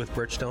with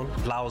Bridgestone.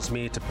 It allows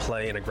me to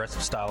play an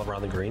aggressive style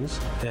around the greens,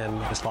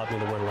 and it's allowed me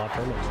to win a lot of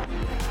tournaments.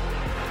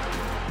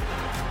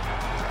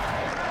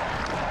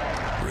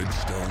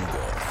 Bridgestone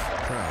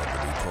Golf, proud to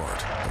be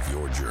part of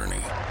your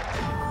journey.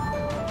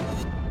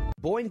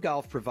 Boyne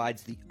Golf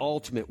provides the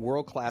ultimate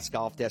world-class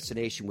golf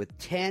destination with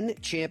 10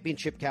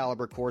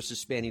 championship-caliber courses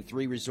spanning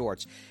 3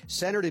 resorts.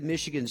 Centered in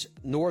Michigan's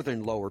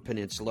northern Lower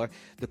Peninsula,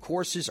 the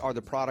courses are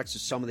the products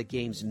of some of the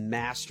game's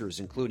masters,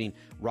 including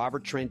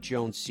Robert Trent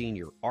Jones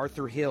Sr.,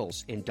 Arthur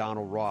Hills, and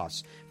Donald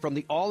Ross. From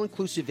the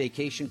all-inclusive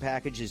vacation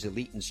packages,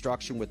 elite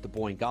instruction with the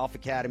Boyne Golf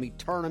Academy,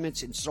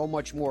 tournaments, and so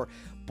much more,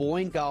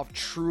 Boyne Golf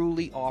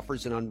truly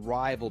offers an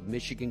unrivaled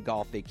Michigan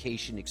golf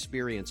vacation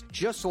experience.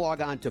 Just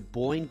log on to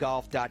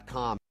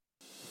BoyneGolf.com.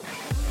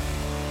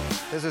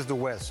 This is the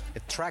Wiz.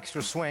 It tracks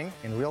your swing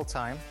in real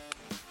time.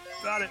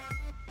 Got it.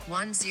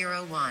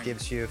 101.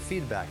 Gives you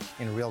feedback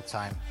in real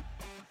time.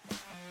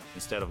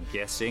 Instead of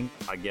guessing,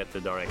 I get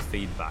the direct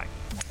feedback.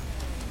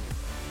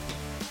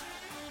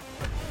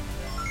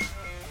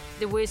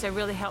 The Wiz have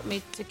really helped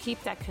me to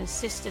keep that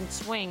consistent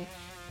swing.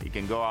 You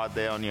can go out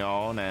there on your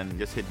own and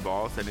just hit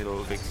balls and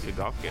it'll fix your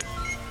golf game.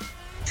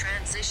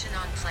 Transition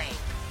on plane.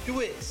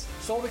 DeWiz,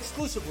 sold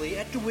exclusively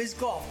at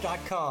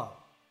DeWizGolf.com.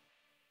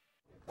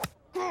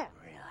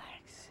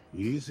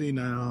 Easy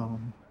now.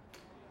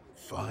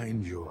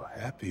 Find your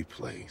happy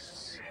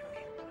place.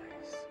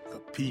 The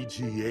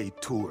PGA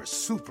Tour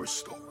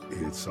Superstore.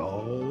 It's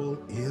all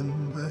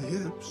in the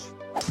hips,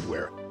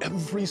 where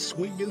every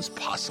swing is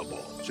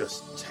possible.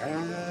 Just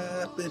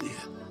tap it in.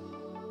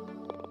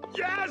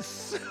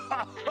 Yes!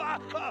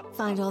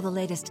 Find all the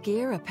latest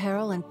gear,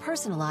 apparel, and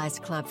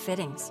personalized club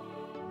fittings.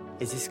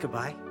 Is this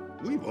goodbye?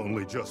 We've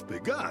only just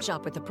begun.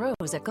 Shop with the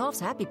pros at Golf's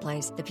Happy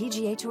Place, the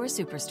PGA Tour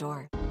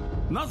Superstore.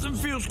 Nothing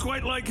feels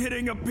quite like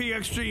hitting a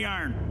PXG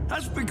iron.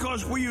 That's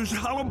because we use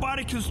hollow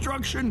body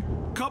construction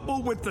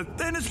coupled with the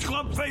thinnest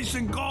club face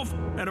in golf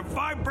and a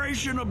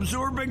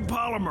vibration-absorbing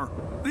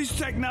polymer. These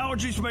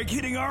technologies make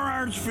hitting our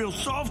irons feel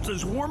soft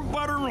as warm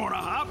butter on a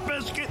hot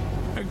biscuit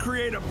and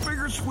create a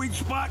bigger sweet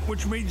spot,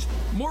 which means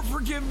more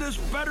forgiveness,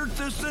 better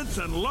distance,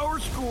 and lower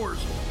scores.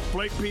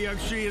 Play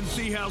PXG and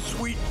see how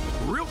sweet,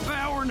 real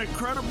power, and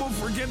incredible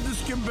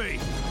forgiveness can be.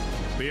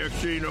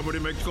 PXG, nobody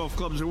makes golf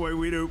clubs the way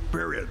we do,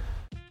 period.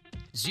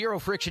 Zero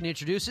Friction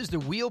introduces the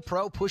Wheel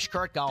Pro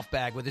Pushcart Golf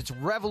Bag with its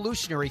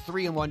revolutionary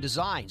 3-in-1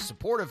 design,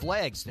 supportive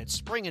legs that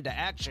spring into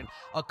action,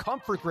 a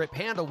comfort grip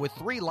handle with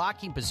 3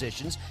 locking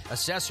positions,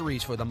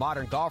 accessories for the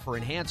modern golfer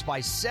enhanced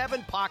by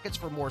 7 pockets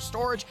for more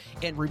storage,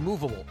 and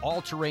removable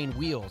all-terrain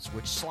wheels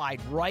which slide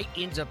right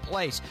into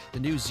place. The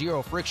new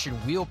Zero Friction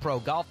Wheel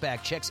Pro Golf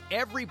Bag checks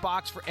every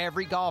box for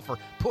every golfer.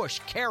 Push,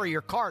 carry,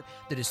 or cart.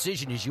 The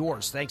decision is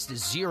yours thanks to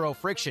Zero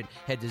Friction.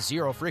 Head to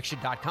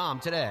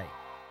zerofriction.com today.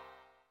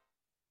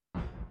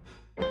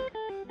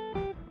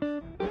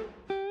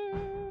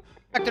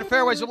 Back to the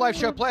Fairways of Life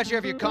show. Pleasure to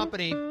have your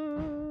company.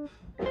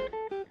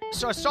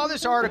 So I saw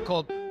this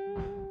article,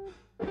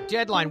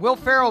 Deadline. Will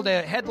Ferrell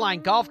to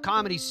headline golf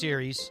comedy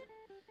series.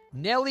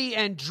 Nelly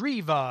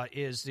Andreeva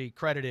is the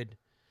credited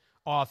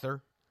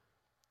author.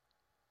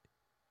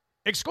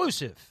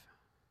 Exclusive.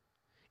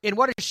 In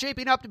what is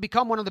shaping up to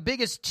become one of the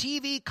biggest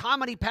TV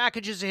comedy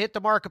packages to hit the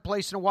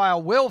marketplace in a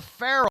while, Will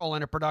Ferrell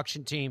and a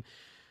production team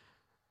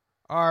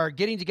are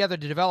getting together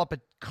to develop a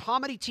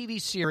comedy TV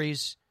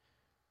series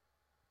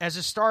as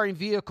a starring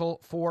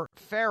vehicle for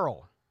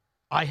Ferrell.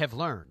 I have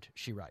learned,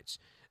 she writes.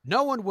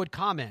 No one would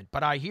comment,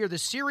 but I hear the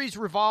series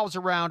revolves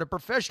around a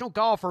professional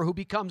golfer who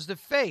becomes the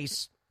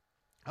face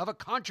of a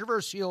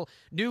controversial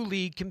new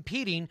league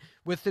competing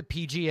with the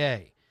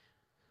PGA.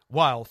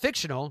 While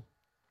fictional,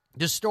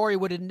 the story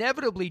would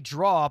inevitably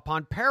draw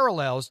upon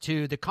parallels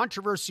to the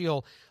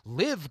controversial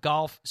Live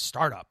Golf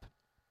startup.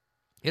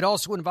 It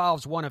also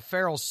involves one of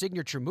Ferrell's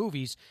signature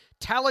movies,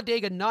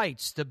 Talladega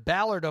Nights, The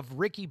Ballad of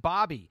Ricky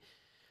Bobby.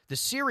 The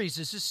series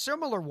is a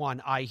similar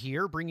one, I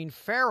hear, bringing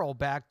Ferrell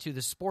back to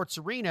the sports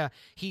arena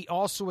he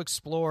also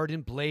explored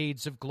in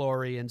Blades of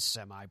Glory and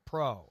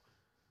Semi-Pro.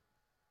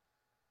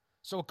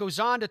 So it goes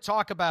on to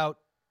talk about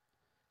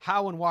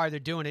how and why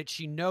they're doing it.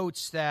 She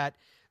notes that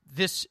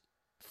this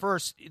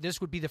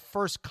would be the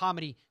first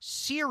comedy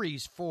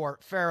series for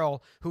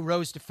Ferrell, who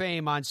rose to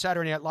fame on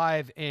Saturday Night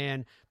Live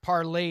and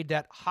parlayed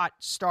that hot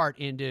start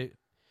into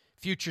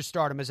future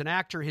stardom. As an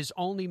actor, his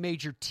only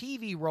major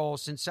TV role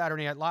since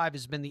Saturday Night Live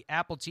has been the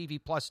Apple TV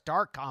Plus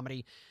dark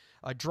comedy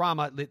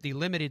drama, the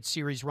limited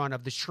series run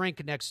of The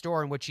Shrink Next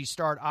Door, in which he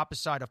starred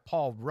opposite of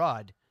Paul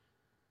Rudd.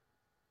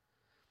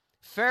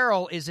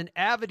 Ferrell is an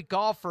avid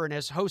golfer and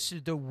has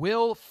hosted the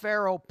Will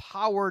Ferrell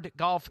Powered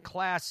Golf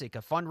Classic,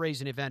 a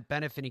fundraising event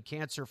benefiting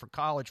cancer for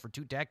college for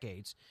 2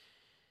 decades.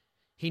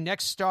 He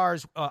next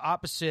stars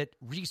opposite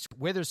Reese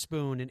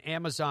Witherspoon in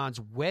Amazon's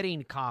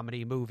wedding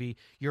comedy movie,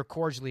 You're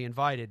Cordially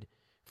Invited.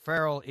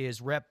 Ferrell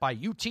is rep by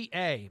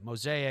UTA,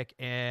 Mosaic,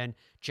 and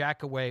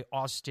Jackaway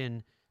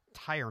Austin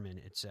Tireman,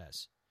 it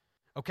says.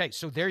 Okay,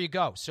 so there you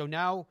go. So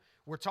now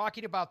we're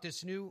talking about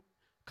this new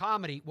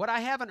comedy. What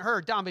I haven't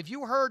heard, Dom, have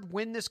you heard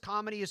when this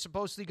comedy is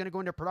supposedly going to go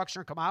into production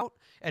or come out,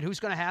 and who's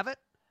going to have it?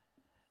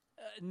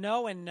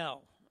 No and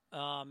no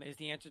is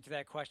the answer to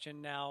that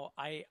question. Now,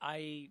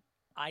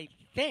 I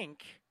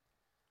think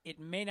it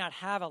may not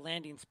have a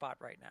landing spot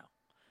right now.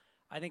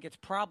 I think it's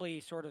probably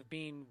sort of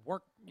being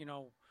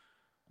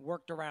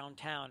worked around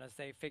town as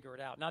they figure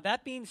it out. Now,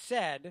 that being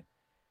said,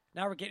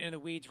 now we're getting in the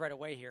weeds right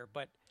away here,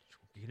 but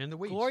get in the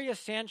weeds. Gloria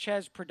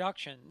Sanchez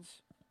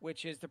Productions,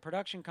 which is the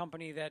production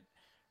company that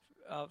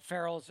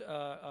Ferrell's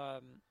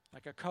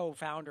like a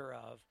co-founder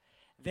of,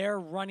 they're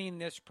running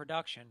this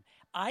production.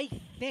 I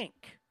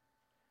think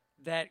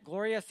that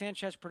Gloria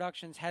Sanchez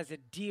Productions has a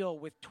deal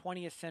with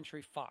 20th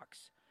Century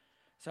Fox.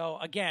 So,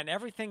 again,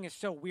 everything is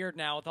so weird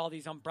now with all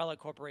these umbrella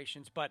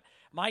corporations, but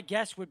my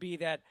guess would be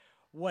that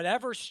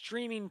whatever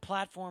streaming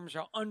platforms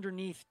are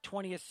underneath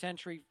 20th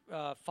Century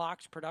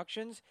Fox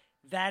Productions,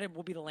 that it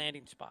will be the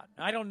landing spot.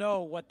 I don't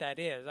know what that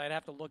is. I'd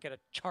have to look at a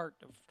chart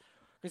of,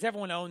 because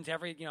everyone owns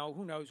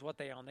who knows what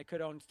they own. They could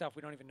own stuff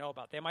we don't even know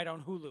about. They might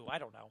own Hulu. I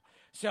don't know.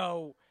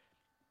 So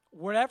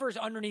whatever's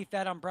underneath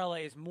that umbrella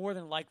is more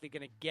than likely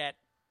going to get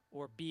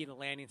or be the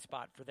landing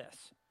spot for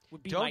this.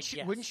 Would be my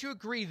guess. Wouldn't you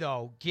agree,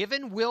 though,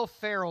 given Will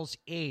Ferrell's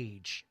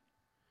age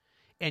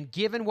and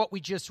given what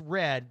we just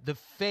read, the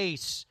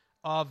face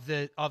of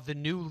the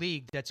new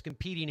league that's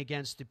competing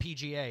against the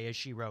PGA, as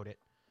she wrote it,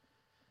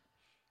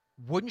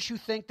 wouldn't you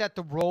think that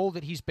the role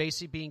that he's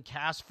basically being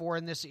cast for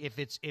in this, if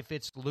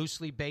it's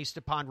loosely based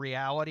upon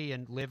reality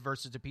and live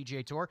versus the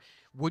PGA Tour,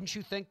 wouldn't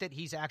you think that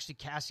he's actually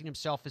casting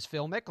himself as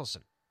Phil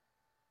Mickelson?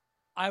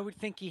 I would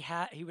think he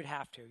would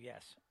have to,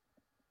 yes.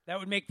 That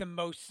would make the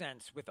most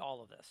sense with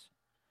all of this.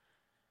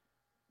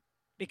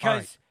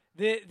 Because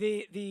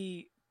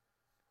the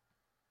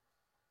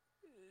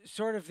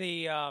sort of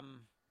the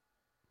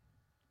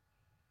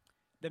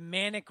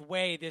manic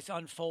way this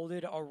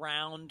unfolded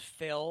around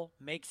Phil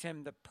makes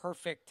him the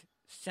perfect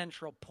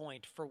central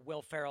point for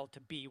Will Ferrell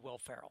to be Will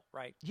Ferrell,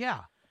 right?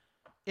 Yeah.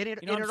 You know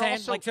what I'm saying?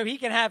 Also, like, so he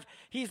can have,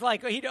 he's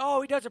like, he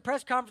does a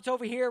press conference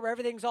over here where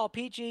everything's all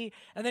peachy,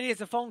 and then he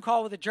has a phone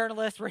call with a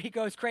journalist where he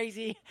goes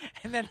crazy,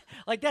 and then,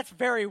 like, that's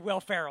very Will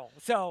Ferrell.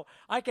 So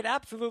I could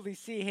absolutely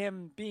see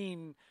him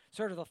being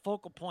sort of the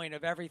focal point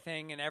of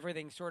everything, and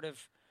everything sort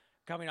of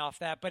coming off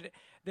that. But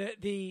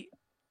the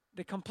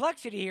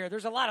complexity here,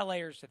 there's a lot of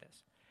layers to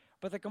this.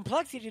 But the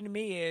complexity to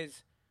me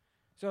is,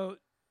 so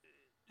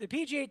the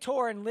PGA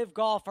Tour and Live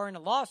Golf are in a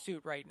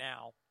lawsuit right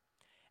now.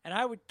 And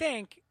I would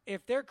think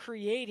if they're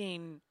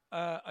creating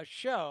a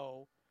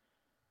show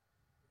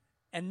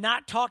and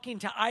not talking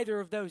to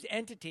either of those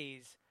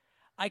entities,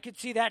 I could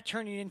see that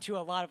turning into a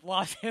lot of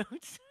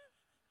lawsuits.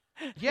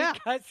 Yeah.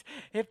 Because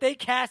if they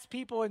cast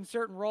people in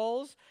certain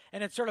roles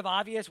and it's sort of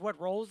obvious what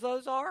roles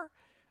those are,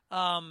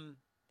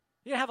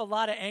 you have a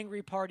lot of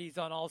angry parties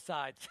on all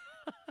sides.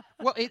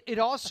 Well, it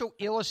also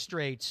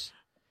illustrates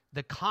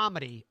the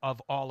comedy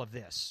of all of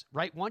this,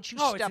 right? Once you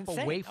step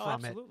away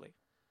from it,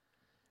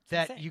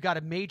 that you got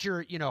a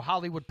major,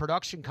 Hollywood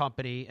production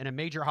company and a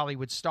major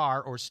Hollywood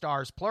star, or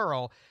stars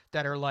plural,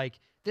 that are like,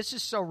 this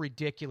is so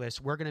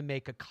ridiculous, we're going to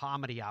make a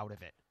comedy out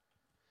of it.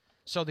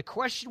 So the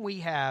question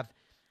we have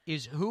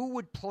is, who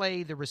would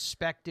play the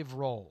respective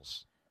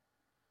roles?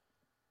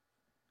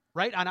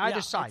 Right? On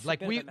either side.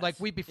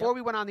 Before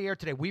we went on the air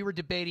today, we were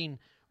debating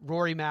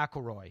Rory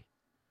McIlroy.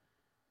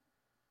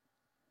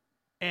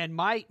 And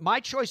my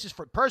choice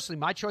for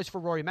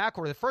Rory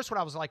McIlroy, the first one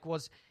I was like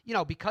was,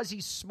 because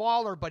he's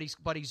smaller but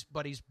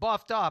he's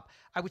buffed up,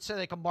 I would say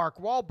like a Mark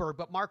Wahlberg,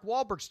 but Mark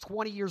Wahlberg's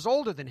 20 years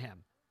older than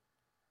him.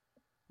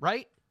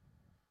 Right?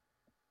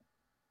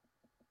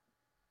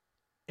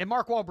 And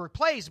Mark Wahlberg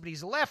plays, but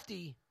he's a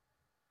lefty.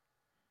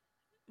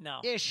 No.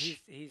 Ish.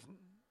 He's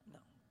no.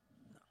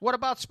 What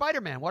about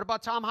Spider-Man? What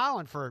about Tom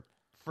Holland for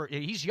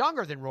he's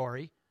younger than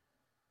Rory.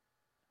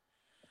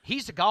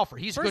 He's a golfer.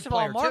 He's a good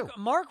player, too.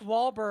 Mark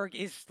Wahlberg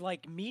is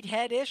like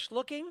meathead-ish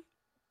looking,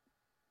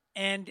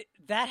 and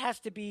that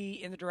has to be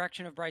in the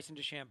direction of Bryson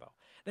DeChambeau.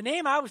 The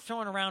name I was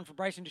throwing around for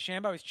Bryson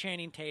DeChambeau is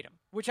Channing Tatum,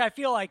 which I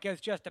feel like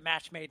is just a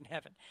match made in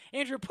heaven.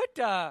 Andrew, put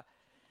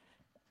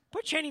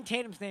Channing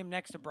Tatum's name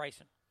next to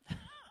Bryson.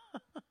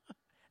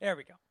 There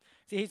we go.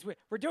 See,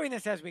 we're doing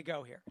this as we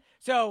go here.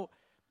 So,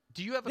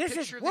 do you have a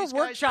picture of these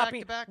we're guys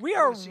workshopping. back to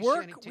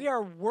back? We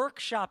are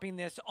workshopping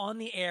this on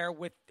the air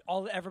with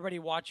everybody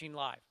watching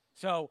live.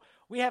 So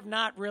we have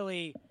not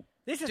really.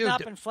 This has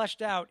not been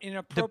fleshed out in an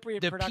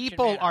appropriate production The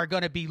people manner. are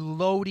going to be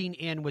loading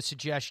in with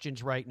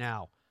suggestions right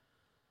now.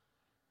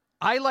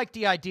 I like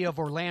the idea of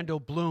Orlando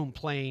Bloom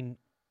playing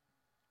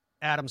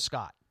Adam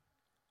Scott.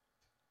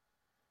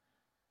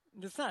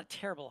 That's not a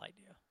terrible idea.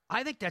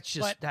 I think it's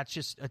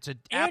an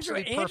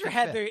absolutely perfect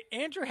fit.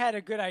 Andrew had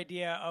a good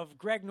idea of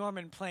Greg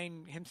Norman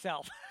playing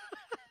himself.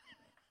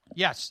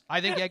 Yes,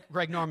 I think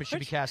Greg Norman should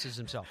be cast as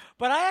himself.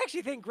 But I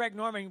actually think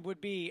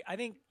I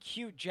think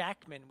Hugh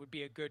Jackman would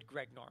be a good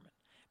Greg Norman.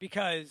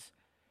 Because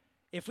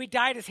if we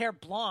dyed his hair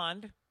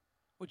blonde,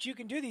 which you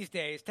can do these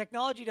days,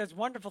 technology does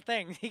wonderful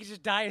things. He can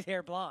just dye his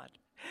hair blonde.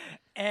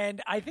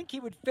 And I think he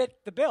would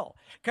fit the bill.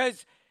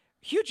 Because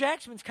Hugh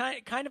Jackman's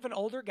kind of an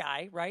older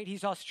guy, right?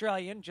 He's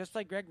Australian, just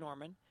like Greg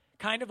Norman.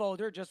 Kind of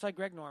older, just like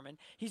Greg Norman.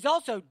 He's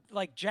also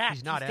like jacked.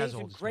 He's not he stays as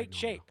old in as great Greg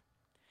shape. Norman.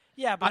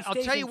 Yeah, but I'll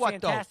tell you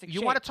what, though.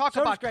 You want to talk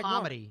about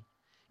comedy.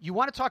 You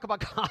want to talk about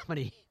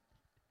comedy.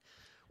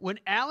 When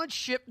Alan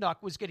Shipnuck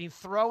was getting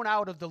thrown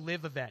out of the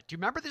Live event, do you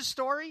remember this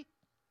story?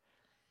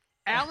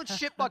 Alan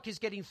Shipnuck is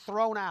getting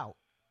thrown out.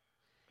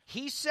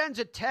 He sends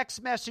a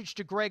text message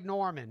to Greg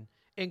Norman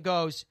and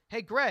goes,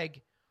 "Hey,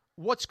 Greg,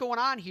 what's going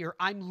on here?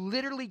 I'm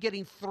literally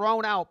getting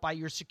thrown out by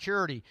your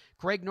security."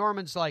 Greg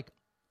Norman's like,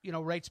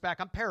 writes back,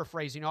 I'm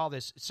paraphrasing all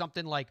this,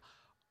 something like,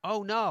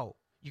 "Oh, no.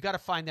 You got to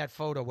find that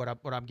photo,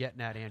 what I'm getting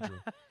at, Andrew."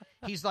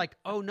 He's like,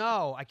 "Oh,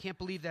 no, I can't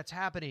believe that's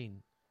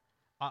happening.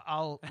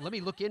 Let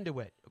me look into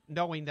it,"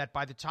 knowing that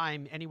by the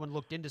time anyone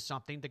looked into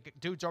something, the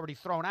dude's already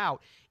thrown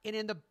out. And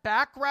in the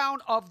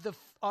background of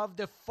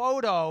the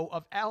photo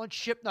of Alan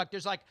Shipnuck,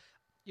 there's like,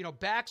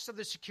 backs of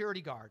the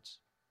security guards.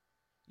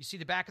 You see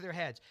the back of their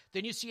heads.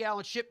 Then you see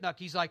Alan Shipnuck.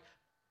 He's like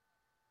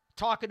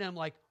talking to him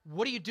like,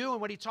 "What are you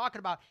doing? What are you talking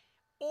about?"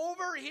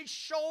 Over his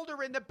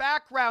shoulder in the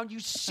background,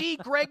 you see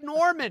Greg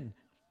Norman.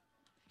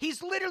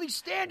 He's literally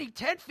standing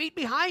 10 feet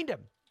behind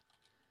him.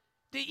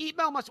 The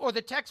email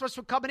the text must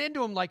be coming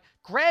into him like,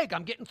 Greg,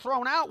 I'm getting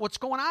thrown out. What's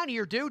going on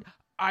here, dude?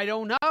 I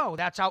don't know.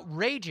 That's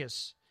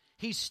outrageous.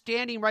 He's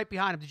standing right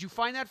behind him. Did you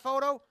find that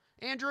photo,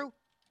 Andrew?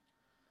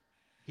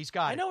 He's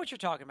got it. I know what you're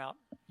talking about.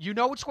 You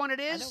know which one it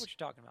is? I know what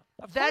you're talking about.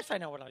 Of course I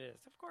know what it is.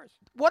 Of course.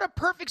 What a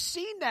perfect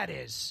scene that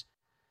is.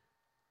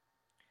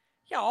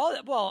 Yeah,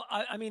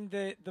 I mean,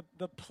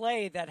 the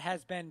play that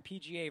has been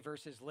PGA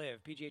versus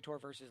LIV, PGA Tour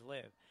versus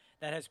LIV,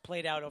 that has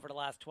played out over the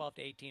last 12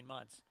 to 18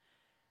 months.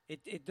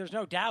 There's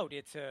no doubt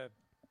it's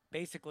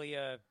basically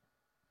a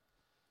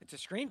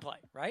screenplay,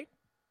 right?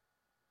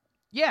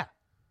 Yeah.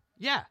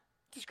 It's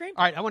a screenplay.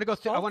 All right, I want to go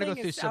through. Some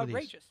outrageous. of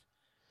these.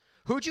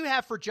 Who'd you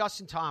have for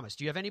Justin Thomas?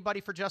 Do you have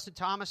anybody for Justin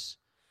Thomas?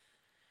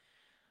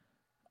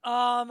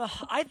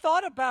 I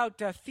thought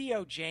about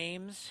Theo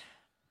James.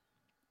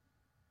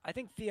 I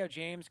think Theo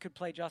James could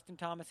play Justin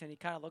Thomas, and he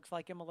kind of looks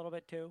like him a little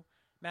bit too.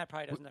 Matt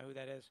probably doesn't know who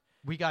that is.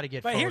 We got to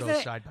get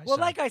photos side by side. Well,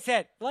 like I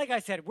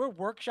said, we're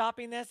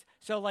workshopping this.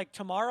 So like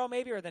tomorrow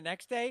maybe or the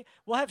next day,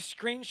 we'll have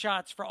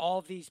screenshots for all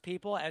of these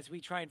people as we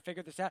try and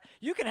figure this out.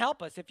 You can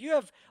help us. If you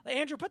have,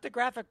 Andrew, put the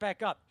graphic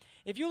back up.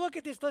 If you look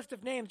at this list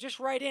of names, just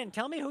write in.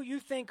 Tell me who you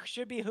think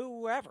should be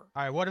whoever.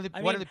 All right, what are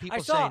the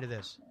people saying to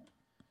this?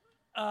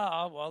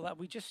 Well,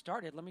 we just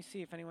started. Let me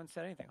see if anyone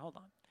said anything. Hold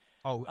on.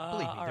 Oh,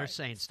 believe me, they're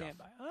saying stuff. Stand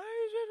by.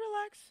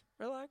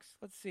 Relax.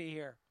 Let's see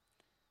here.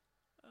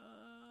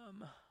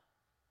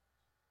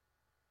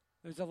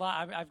 There's a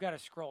lot. I've got to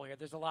scroll here.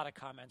 There's a lot of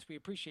comments. We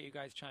appreciate you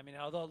guys chiming in,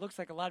 although it looks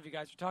like a lot of you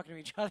guys are talking to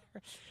each other.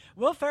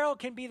 Will Ferrell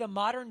can be the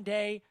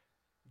modern-day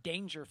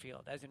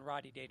Dangerfield, as in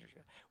Rodney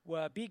Dangerfield.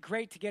 Well, be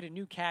great to get a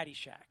new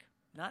Caddyshack.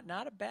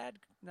 Not a bad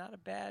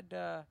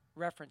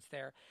reference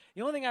there.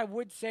 The only thing I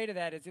would say to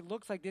that is it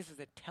looks like this is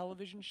a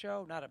television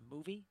show, not a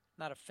movie,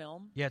 not a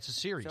film. Yeah, it's a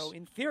series. So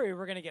in theory,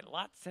 we're going to get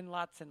lots and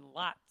lots and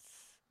lots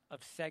of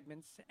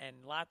segments and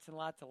lots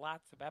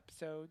of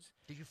episodes.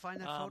 Did you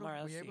find that photo? All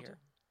right, Were you let's able see to? here.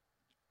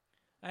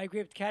 I agree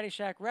with the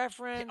Caddyshack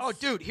reference. Oh,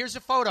 dude, here's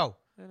a photo.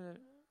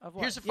 Of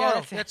what? Here's a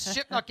photo. That's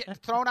shit not getting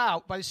thrown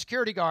out by the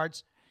security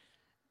guards.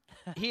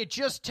 He had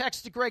just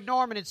texted Greg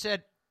Norman and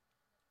said,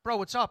 "Bro,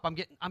 what's up? I'm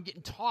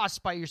getting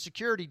tossed by your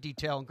security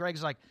detail." And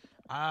Greg's like,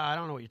 "I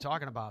don't know what you're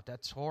talking about.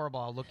 That's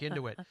horrible. I'll look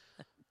into it."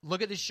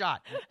 Look at this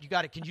shot. You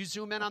got it. Can you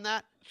zoom in on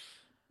that?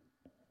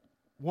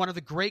 One of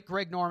the great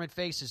Greg Norman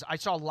faces. I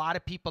saw a lot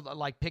of people that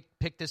like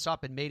pick this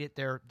up and made it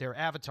their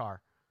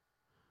avatar.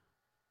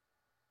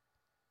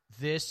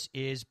 This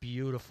is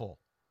beautiful.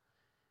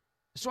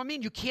 So I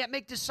mean, you can't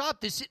make this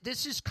up. This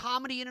is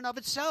comedy in and of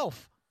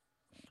itself.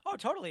 Oh,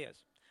 it totally is.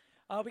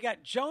 We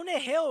got Jonah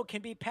Hill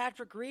can be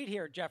Patrick Reed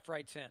here. Jeff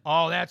writes in.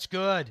 Oh, that's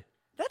good.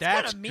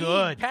 That's mean.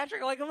 Good.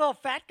 Patrick, like a little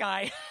fat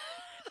guy.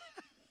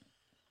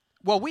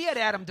 Well, we had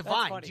Adam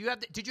Devine.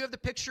 Did you have the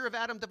picture of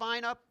Adam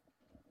Devine up?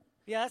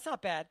 Yeah, that's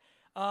not bad.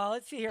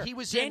 Let's see here. He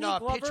was Danny in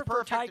Glover Pitch for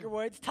Perfect. Tiger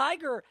Woods.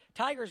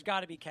 Tiger's got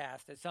to be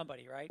cast as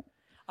somebody, right?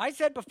 I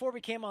said before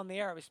we came on the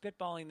air, I was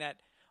spitballing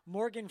that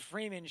Morgan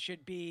Freeman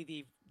should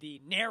be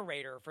the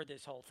narrator for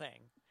this whole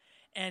thing,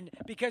 and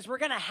because we're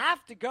going to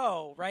have to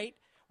go, right?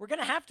 We're going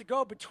to have to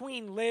go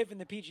between LIV and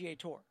the PGA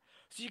Tour.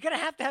 So you're going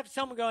to have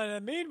someone going,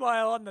 and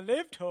meanwhile, on the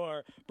LIV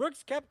Tour,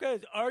 Brooks Koepka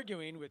is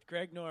arguing with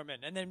Greg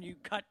Norman. And then you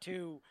cut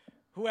to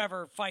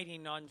whoever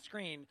fighting on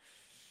screen.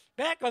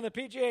 Back on the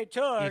PGA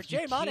Tour, If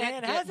Jay you Monahan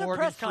can't has get a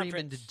Morgan press Freeman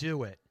conference. to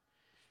do it,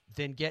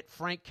 then get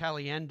Frank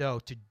Caliendo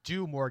to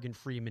do Morgan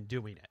Freeman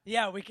doing it.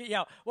 Yeah, we could.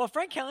 Yeah, well,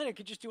 Frank Caliendo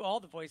could just do all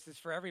the voices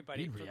for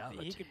everybody. Be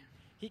reality.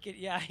 He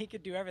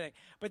could do everything.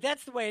 But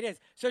that's the way it is.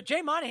 So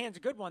Jay Monahan's a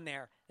good one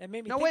there. That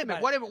made me No, think wait a minute.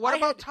 about it. What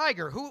about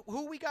Tiger?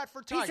 Who we got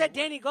for Tiger? He said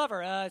Danny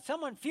Glover.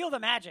 Someone feel the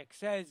magic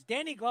says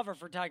Danny Glover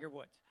for Tiger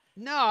Woods.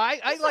 No,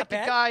 I like the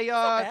guy.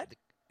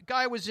 The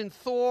guy was in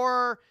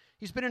Thor.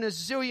 He's been in a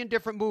zillion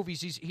different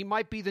movies. He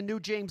might be the new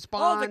James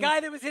Bond. Oh, the guy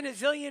that was in a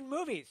zillion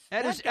movies.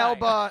 That is guy.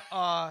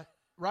 Elba,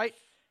 right?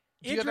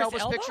 Do you have Idris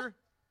Elba's Elba? picture?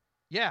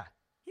 Yeah.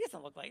 He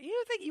doesn't look like.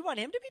 You think you want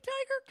him to be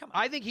Tiger? Come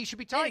on. I think he should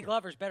be Tiger. Danny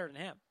Glover's better than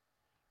him.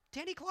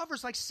 Danny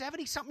Glover's like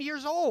 70-something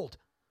years old.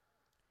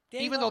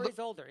 Danny Glover is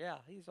older. Yeah,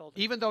 he's older.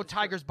 Even though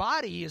Tiger's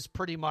body is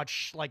pretty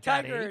much like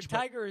Tiger, that age.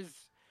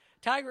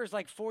 Tiger's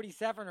like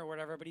 47 or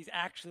whatever, but he's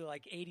actually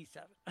like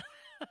 87.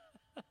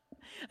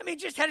 I mean,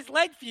 just had his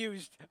leg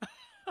fused.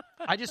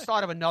 I just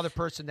thought of another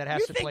person that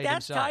has to play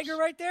themselves. You think that's Tiger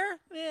right there?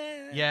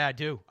 Yeah, I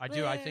do.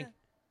 I think.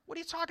 What are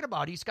you talking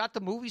about? He's got the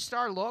movie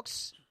star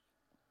looks.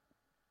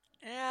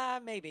 Yeah,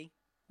 maybe.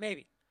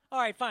 All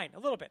right, fine. A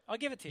little bit. I'll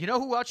give it to you. You know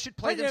who else should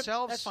play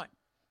themselves? That's fine.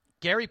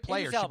 Gary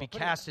Player should be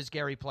cast as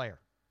Gary Player.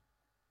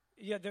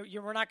 Yeah,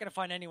 we're not going to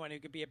find anyone who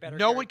could be a better.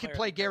 No one can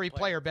play Gary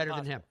Player better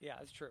than him. Yeah,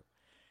 that's true.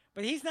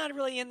 But he's not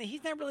really in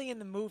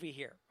the movie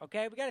here.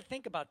 Okay, we got to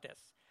think about this.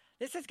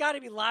 This has got to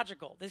be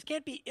logical. This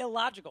can't be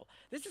illogical.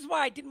 This is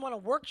why I didn't want to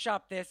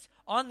workshop this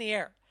on the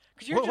air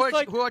because you're just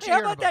like, hey, how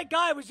about that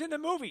guy who was in the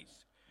movies?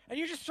 And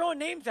you're just throwing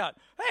names out.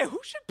 Hey, who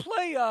should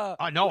play?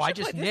 No, I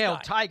just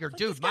nailed Tiger, like,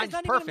 dude. Mine's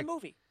not perfect. Even in the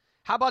movie.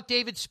 How about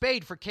David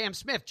Spade for Cam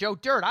Smith? Joe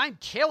Dirt, I'm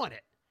killing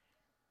it.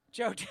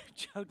 Joe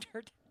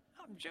Dirt.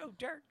 from Joe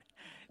Dirt.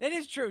 It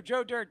is true.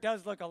 Joe Dirt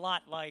does look a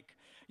lot like.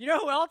 You know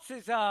who else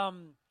is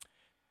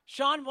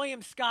Sean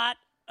William Scott?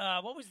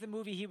 What was the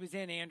movie he was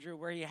in, Andrew,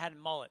 where he had a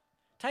mullet?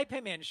 Type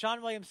him in.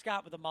 Sean William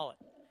Scott with a mullet.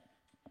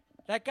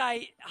 That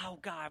guy. Oh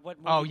God, what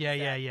movie? Oh was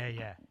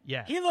that?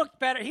 yeah. He looked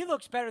better. He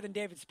looks better than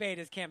David Spade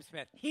as Cam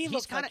Smith. He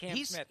looks like Cam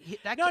Smith.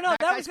 That that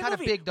guy's was the kind of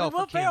movie. big though with for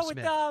Will Cam Ferrell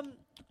Smith. With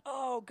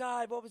oh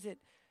God, what was it?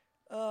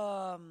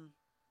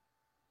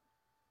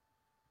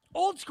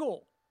 Old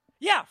School.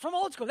 Yeah, from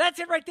Old School. That's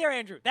it right there,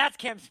 Andrew. That's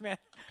Cam Smith.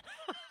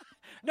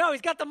 No,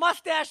 he's got the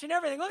mustache and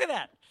everything. Look at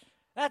that.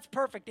 That's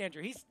perfect,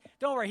 Andrew.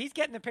 Don't worry. He's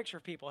getting the picture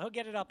of people. He'll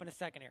get it up in a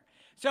second here.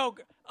 So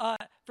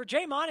for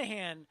Jay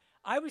Monahan,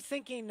 I was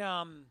thinking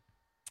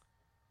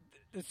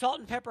the salt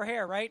and pepper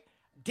hair, right?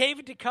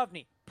 David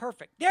Duchovny.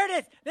 Perfect. There it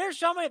is. There's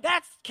Sean.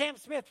 That's Cam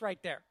Smith right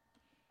there.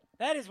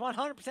 That is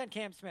 100%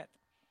 Cam Smith.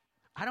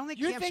 I don't think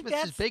Cam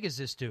Smith's as big as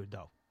this dude,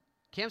 though.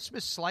 Cam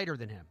Smith's slighter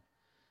than him.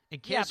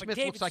 And Cam Smith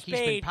looks like he's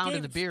been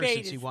pounding the beer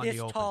since he won the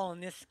Open. This tall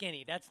and this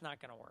skinny. That's not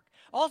going to work.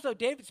 Also,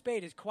 David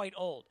Spade is quite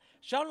old.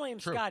 Sean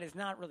William Scott is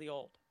not really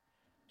old.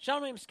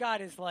 Sean William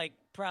Scott is like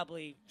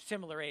probably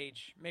similar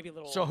age, maybe a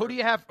little older. So who do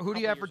you have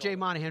for Jay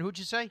Monahan? Who'd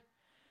you say?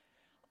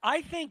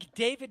 I think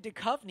David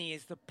Duchovny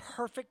is the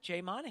perfect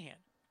Jay Monahan.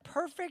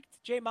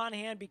 Perfect Jay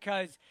Monahan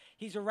because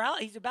he's about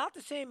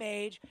the same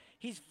age.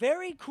 He's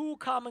very cool,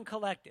 calm, and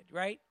collected,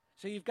 right?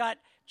 So you've got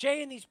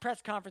Jay in these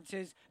press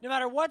conferences, no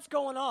matter what's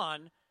going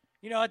on.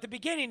 You know, at the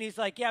beginning, he's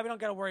like, yeah, we don't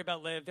got to worry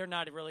about Liv. They're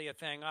not really a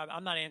thing.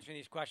 I'm not answering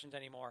these questions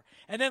anymore.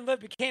 And then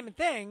Liv became a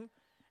thing,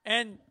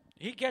 and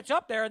he gets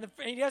up there, and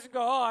he doesn't go,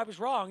 oh, I was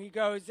wrong. He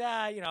goes,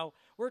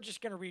 we're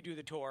just going to redo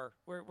the tour.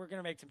 We're going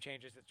to make some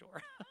changes to the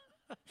tour.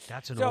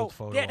 That's an old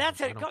photo. Yeah, that's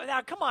it.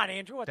 Now, come on,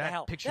 Andrew. What the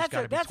hell?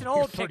 That's an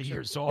old 30 picture.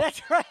 Years old.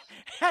 That's right.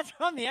 That's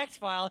from the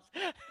X-Files.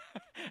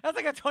 That's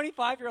like a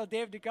 25-year-old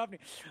David Duchovny.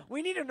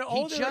 We need an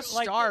older.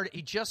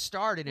 He just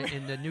starred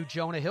in the new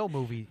Jonah Hill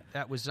movie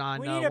that was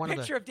on. We need a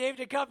picture of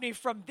David Duchovny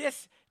from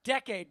this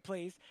decade,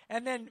 please.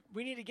 And then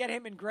we need to get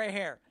him in gray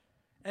hair.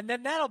 And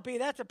then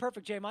that's a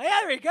perfect Jay Monahan.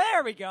 Yeah,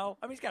 there we go.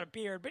 I mean, he's got a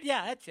beard, but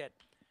yeah, that's it.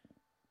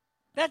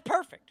 That's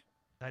perfect.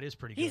 That is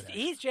pretty good.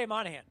 He's Jay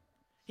Monahan.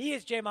 He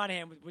is Jay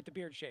Monahan with the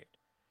beard shaved.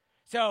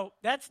 So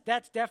that's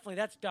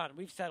done.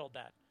 We've settled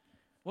that.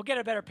 We'll get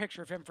a better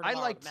picture of him for tomorrow.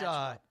 I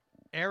liked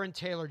Aaron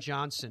Taylor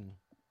Johnson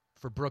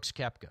for Brooks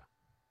Koepka.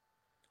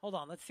 Hold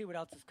on. Let's see what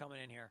else is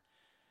coming in here.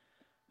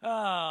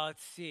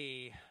 Let's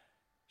see.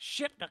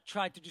 Shipnuck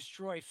tried to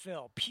destroy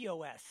Phil.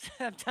 POS.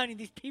 I'm telling you,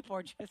 these people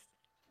are just...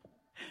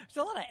 There's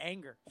a lot of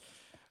anger.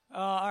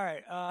 All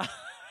right.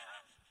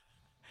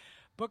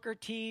 Booker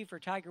T for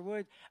Tiger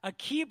Woods. A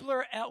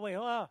Keebler... Wait,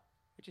 hold on.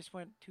 It just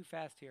went too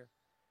fast here.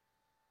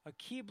 A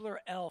Keebler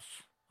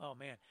elf. Oh,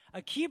 man.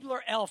 A Keebler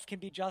elf can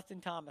be Justin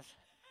Thomas.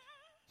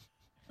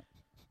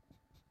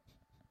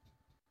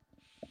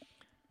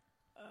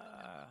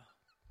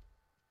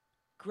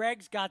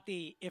 Greg's got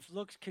the if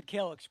looks could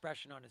kill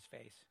expression on his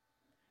face.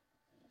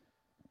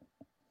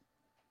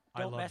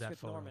 Don't mess with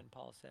photo. Norman,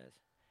 Paul says.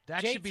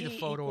 That JT should be the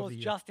photo of the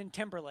year. Justin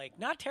Timberlake.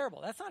 Not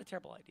terrible. That's not a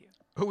terrible idea.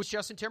 Who was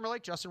Justin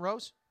Timberlake? Justin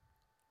Rose?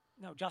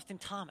 No, Justin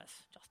Thomas.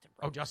 Justin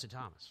Rose. Oh, Justin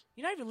Thomas.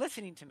 You're not even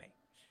listening to me.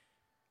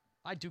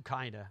 I do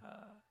kind of.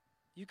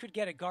 You could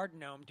get a garden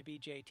gnome to be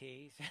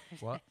JT.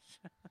 What?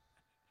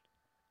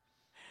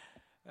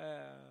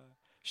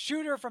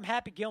 Shooter from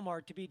Happy Gilmore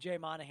to be Jay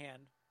Monahan.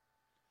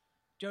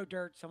 Joe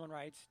Dirt, someone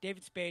writes.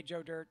 David Spade,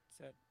 Joe Dirt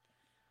said,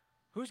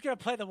 who's going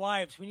to play the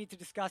wives? We need to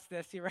discuss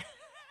this.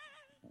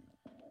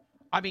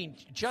 I mean,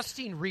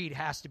 Justine Reed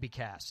has to be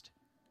cast.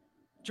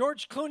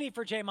 George Clooney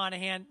for Jay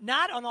Monahan.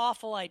 Not an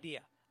awful idea.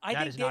 I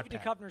think David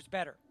Duchovny's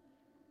better.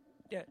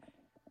 Yeah,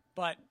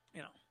 but,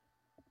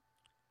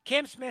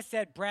 Cam Smith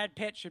said Brad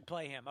Pitt should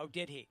play him. Oh,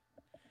 did he?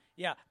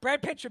 Yeah,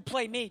 Brad Pitt should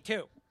play me,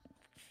 too.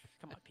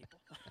 Come on, people.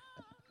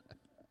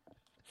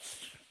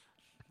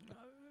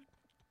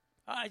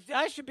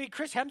 I should be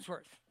Chris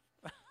Hemsworth.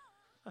 God.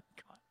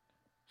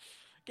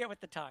 Get with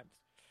the times.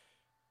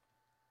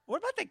 What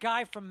about the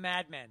guy from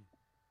Mad Men?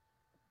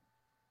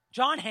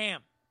 Jon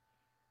Hamm.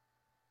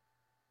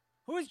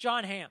 Who is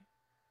Jon Hamm?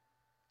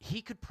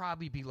 He could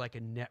probably be like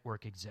a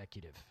network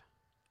executive.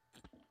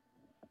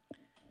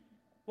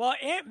 Well,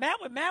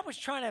 Matt was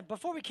trying to,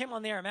 before we came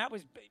on there, Matt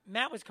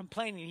was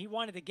complaining. He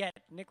wanted to get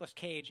Nicolas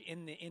Cage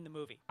in the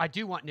movie. I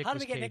do want Nicolas Cage.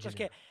 How do we get Nicolas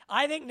Cage?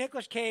 I think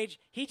Nicolas Cage,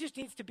 he just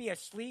needs to be a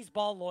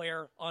sleazeball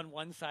lawyer on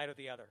one side or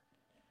the other.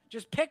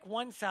 Just pick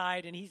one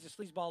side, and he's a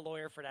sleazeball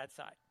lawyer for that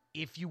side.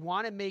 If you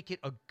want to make it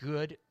a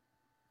good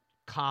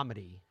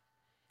comedy,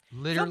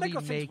 literally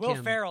Phil Mickelson's make Will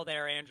him... Ferrell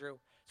there, Andrew.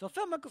 So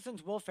Phil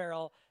Mickelson's Will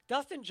Ferrell.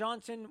 Dustin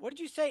Johnson, what did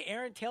you say?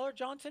 Aaron Taylor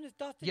Johnson is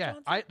Dustin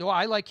Johnson? Yeah,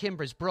 I like him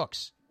as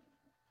Brooks.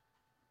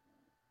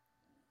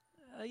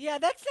 Yeah,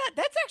 that's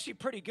actually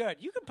pretty good.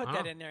 You can put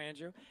that in there,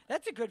 Andrew.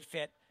 That's a good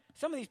fit.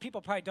 Some of these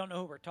people probably don't know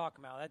who we're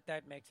talking about.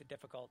 That makes it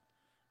difficult.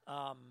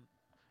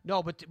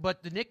 No,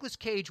 but the Nicolas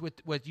Cage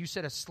with you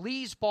said a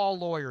sleazeball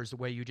lawyer is the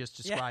way you just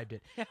described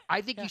it.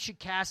 I think you should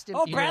cast him.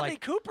 Oh, Bradley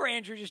Cooper,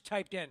 Andrew just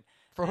typed in.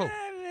 For who?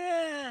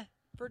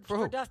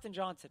 For Dustin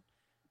Johnson.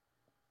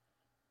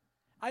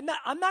 I'm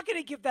not going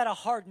to give that a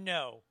hard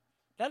no.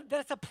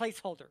 That's a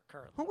placeholder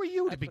currently. Who are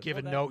you to be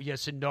giving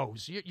yes and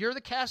no's? You're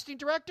the casting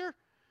director?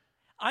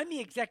 I'm the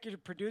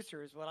executive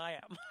producer is what I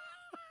am.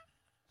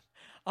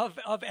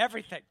 of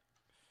everything.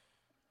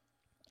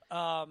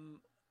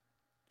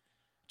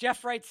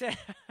 Jeff writes,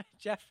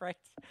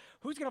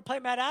 who's going to play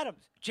Matt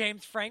Adams?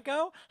 James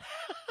Franco?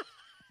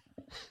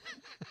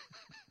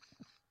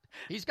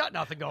 He's got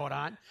nothing going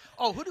on.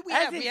 Oh, who do we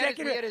as have?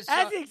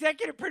 As the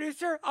executive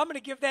producer, I'm going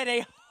to give that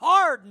a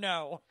hard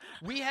no.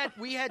 We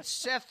had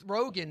Seth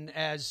Rogen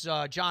as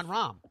Jon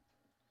Rahm.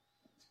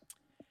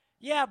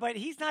 Yeah, but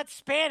he's not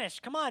Spanish.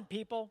 Come on,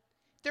 people.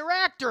 They're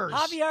actors.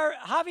 Javier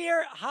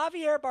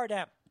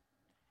Bardem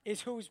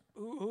is who.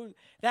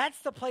 That's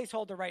the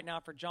placeholder right now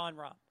for Jon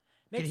Rahm.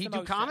 Can he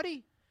do comedy?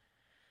 Sense.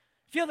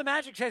 Feel the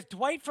Magic says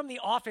Dwight from The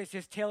Office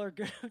is Talor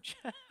Gooch.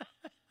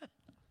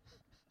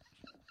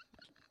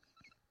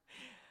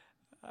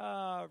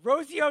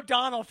 Rosie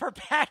O'Donnell for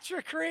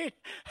Patrick Reed.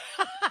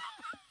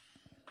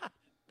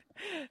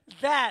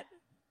 That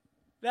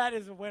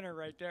is a winner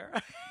right there.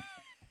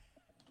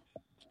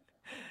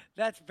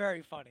 That's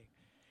very funny.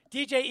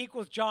 DJ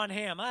equals John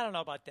Hamm. I don't know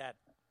about that.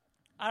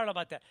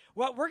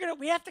 Well,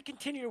 we have to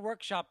continue to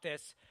workshop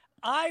this.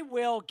 I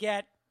will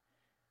get.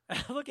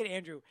 Look at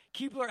Andrew.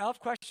 Keebler Elf ?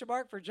 For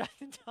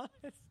Justin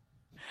Thomas.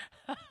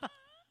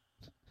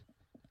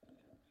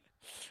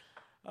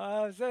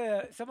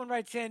 Someone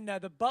writes in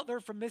the butler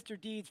from Mr.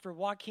 Deeds for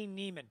Joaquin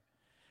Neiman.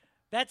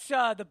 That's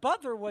the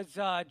butler was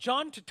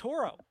John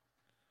Turturro.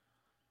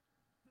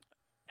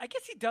 I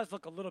guess he does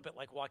look a little bit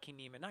like Joaquin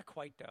Neiman, not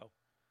quite though.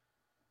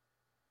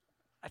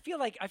 I feel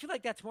like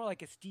that's more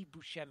like a Steve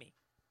Buscemi,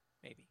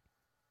 maybe,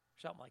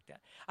 something like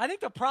that. I think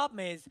the problem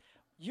is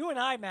you and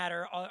I, Matt,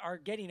 are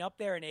getting up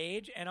there in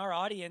age, and our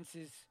audience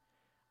is.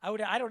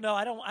 I don't know.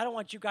 I don't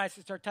want you guys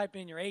to start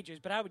typing in your ages,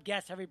 but I would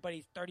guess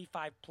everybody's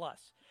 35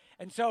 plus.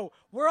 And so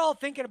we're all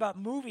thinking about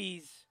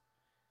movies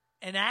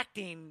and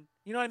acting,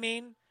 you know what I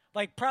mean?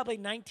 Like probably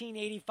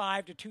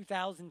 1985 to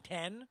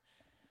 2010.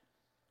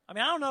 I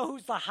mean, I don't know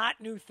who's the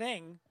hot new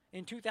thing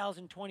in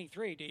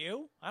 2023. Do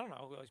you? I don't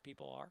know who those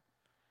people are.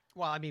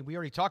 Well, I mean, we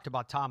already talked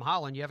about Tom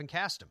Holland. You haven't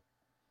cast him.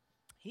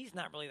 He's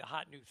not really the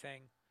hot new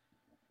thing.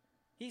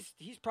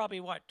 He's probably,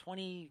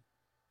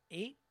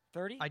 28,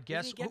 30? I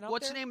guess.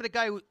 What's the name of the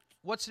guy?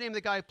 What's the name of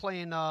the guy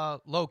playing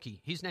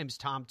Loki? His name's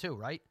Tom too,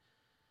 right?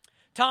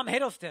 Tom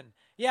Hiddleston.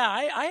 Yeah,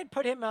 I had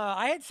put him.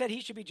 I had said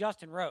he should be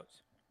Justin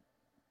Rose.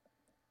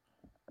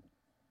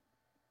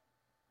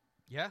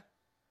 Yeah.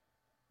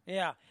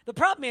 Yeah. The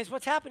problem is,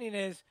 what's happening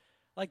is,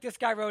 like this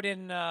guy wrote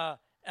in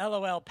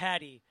LOL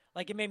Patty.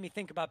 Like it made me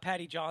think about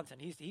Patty Johnson.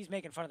 He's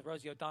making fun of the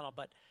Rosie O'Donnell,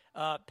 but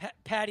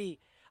Patty.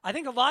 I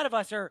think a lot of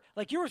us are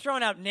like you were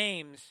throwing out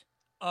names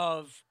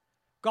of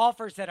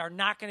golfers that are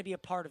not going to be a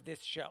part of this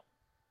show,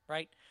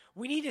 right?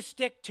 We need to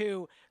stick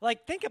to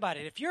think about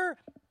it. If you're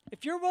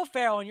Will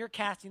Ferrell and you're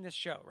casting this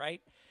show,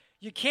 right?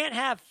 You can't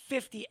have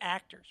 50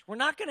 actors. We're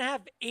not going to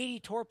have 80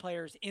 tour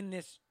players in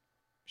this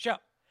show.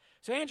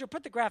 So Andrew,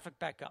 put the graphic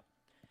back up.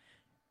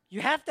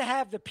 You have to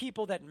have the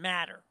people that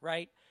matter,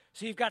 right?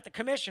 So you've got the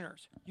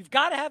commissioners. You've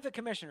got to have the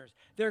commissioners.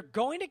 They're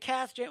going to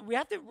cast Jay. We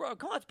have to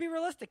come on. Let's be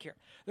realistic here.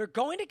 They're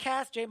going to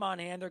cast Jay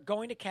Monahan. They're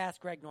going to cast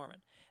Greg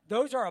Norman.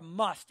 Those are a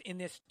must in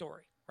this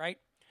story, right?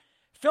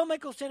 Phil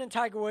Mickelson and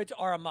Tiger Woods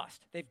are a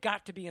must. They've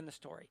got to be in the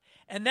story.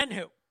 And then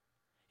who?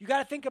 You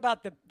got to think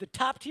about the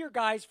top tier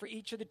guys for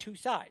each of the two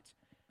sides.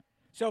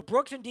 So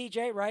Brooks and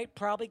DJ, right?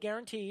 Probably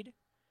guaranteed.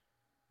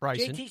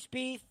 Bryson. JT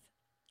Spieth,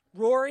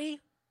 Rory,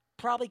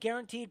 probably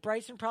guaranteed.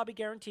 Bryson, probably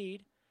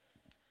guaranteed.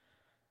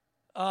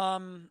 I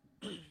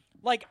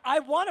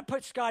want to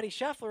put Scotty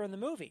Scheffler in the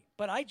movie,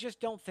 but I just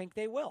don't think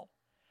they will.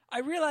 I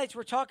realize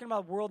we're talking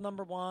about world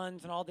number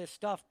ones and all this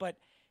stuff, but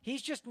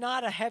he's just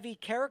not a heavy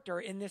character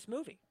in this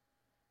movie.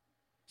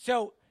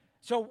 So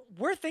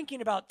we're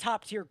thinking about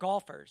top tier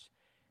golfers.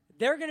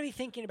 They're going to be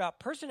thinking about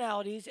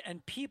personalities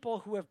and people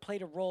who have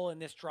played a role in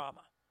this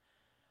drama.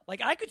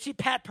 Like I could see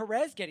Pat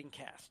Perez getting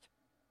cast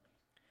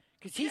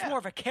because he's more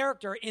of a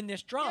character in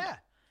this drama. Yeah.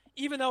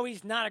 Even though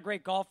he's not a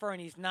great golfer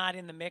and he's not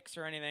in the mix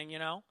or anything, you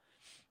know?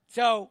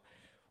 So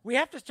we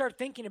have to start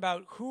thinking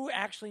about who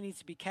actually needs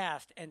to be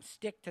cast and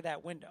stick to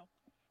that window.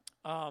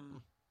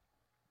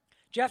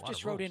 Jeff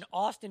just wrote in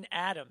Austin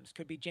Adams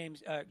could be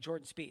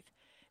Jordan Spieth.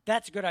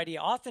 That's a good idea.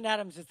 Austin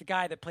Adams is the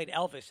guy that played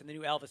Elvis in the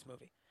new Elvis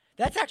movie.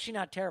 That's actually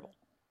not terrible.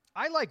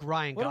 I like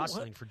Ryan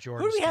Gosling for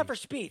Jordan Who do we have Spieth.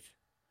 for Spieth?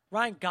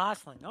 Ryan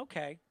Gosling.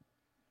 Okay.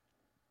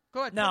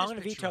 Go ahead. No, I'm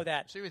going to veto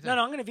that. No,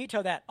 I'm going to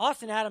veto that.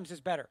 Austin Adams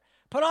is better.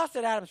 Put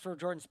Austin Adams for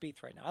Jordan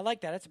Spieth right now. I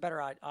like that. That's a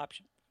better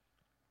option.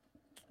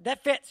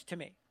 That fits to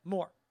me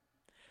more.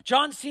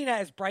 John Cena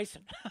as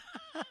Bryson.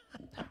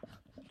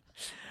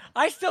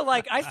 I still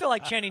like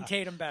Channing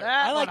Tatum better.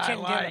 I like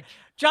Channing Tatum.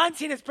 John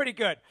Cena's pretty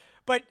good,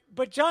 but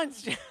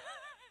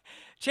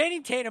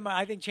Channing Tatum.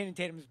 I think Channing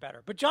Tatum is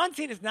better, but John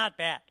Cena's not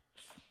bad.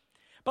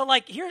 But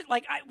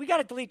we got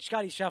to delete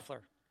Scotty Scheffler.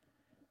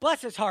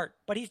 Bless his heart,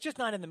 but he's just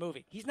not in the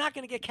movie. He's not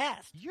going to get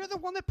cast. You're the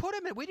one that put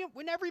him in.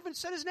 We never even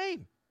said his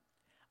name.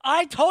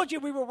 I told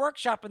you we were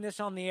workshopping this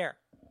on the air.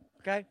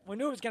 Okay? We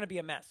knew it was going to be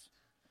a mess.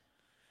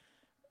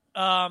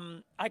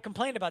 I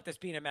complained about this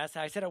being a mess.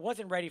 I said I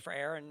wasn't ready for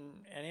air, and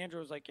Andrew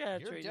was like, yeah,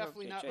 You're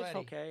definitely not it's ready.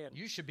 okay. And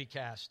you should be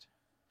cast.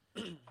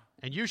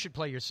 And you should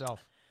play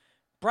yourself.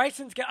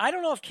 Bryson's got, I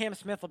don't know if Cam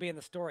Smith will be in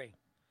the story.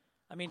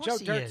 I mean, Joe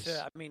Dirt's,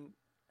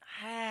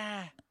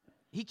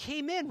 he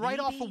came in right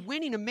off of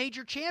winning a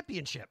major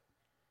championship.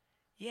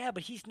 Yeah,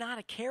 but he's not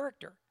a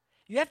character.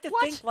 You have to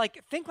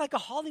think like a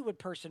Hollywood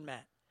person,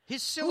 Matt.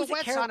 His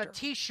silhouette's on a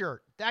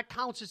T-shirt. That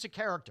counts as a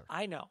character.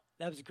 I know.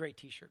 That was a great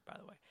T-shirt, by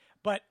the way.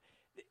 But,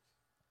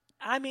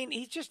 I mean,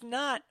 he's just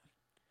not.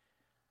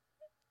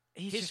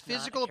 His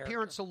physical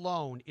appearance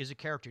alone is a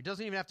character. He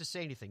doesn't even have to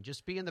say anything.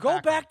 Just be in the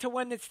background. Go back to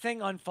when this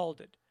thing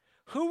unfolded.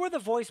 Who were the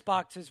voice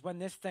boxes when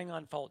this thing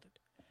unfolded?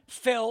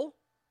 Phil,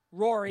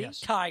 Rory,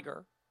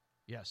 Tiger.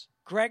 Yes.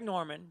 Greg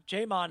Norman,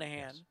 Jay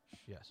Monahan.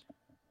 Yes.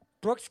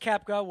 Brooks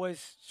Koepka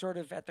was sort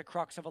of at the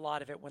crux of a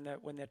lot of it when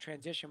the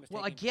transition was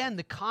taking place.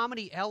 The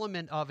comedy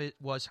element of it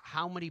was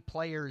how many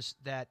players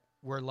that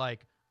were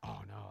like,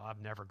 oh, no,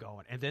 I'm never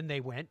going. And then they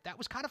went. That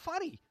was kind of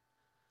funny.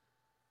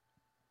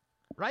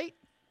 Right?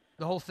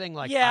 The whole thing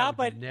like,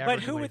 but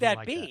who would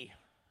that be? That.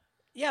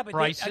 Yeah, but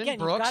Bryson, again,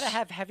 Brooks. You've got to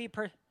have heavy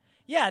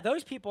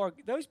those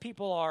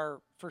people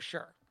are for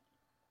sure.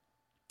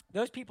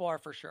 Those people are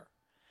for sure.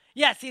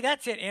 Yeah, see,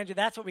 that's it, Andrew.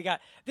 That's what we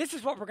got. This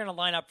is what we're going to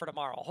line up for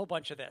tomorrow. A whole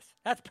bunch of this.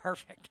 That's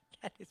perfect.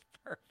 That is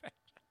perfect.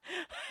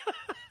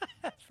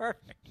 That's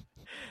perfect.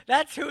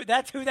 That's who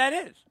that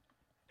is.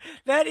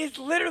 That is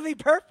literally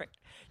perfect.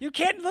 You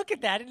can't look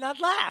at that and not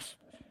laugh.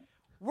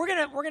 We're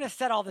gonna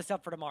set all this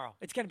up for tomorrow.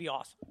 It's gonna be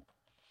awesome.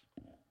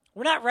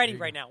 We're not ready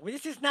right now.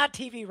 This is not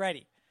TV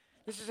ready.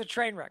 This is a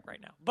train wreck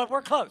right now. But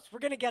we're close. We're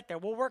gonna get there.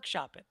 We'll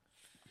workshop it.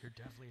 You're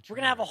definitely a train We're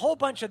gonna have a whole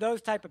bunch of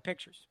those type of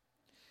pictures.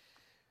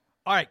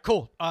 All right,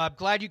 cool.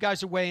 Glad you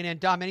guys are weighing in.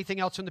 Dom, anything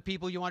else from the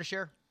people you want to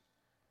share?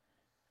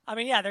 I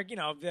mean, yeah,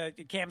 the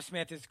Cam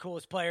Smith is the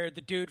coolest player.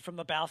 The dude from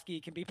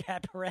Lebowski can be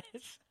Pat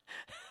Perez.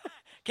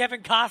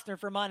 Kevin Costner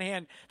from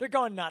Monahan. They're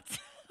going nuts.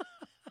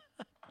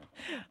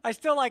 I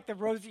still like the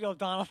Rosie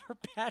O'Donnell for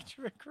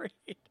Patrick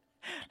Reed.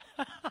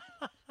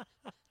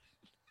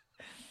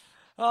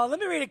 Let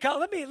me read a couple.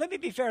 Let me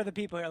be fair to the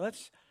people here.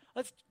 Let's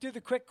do the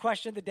quick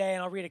question of the day,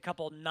 and I'll read a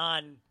couple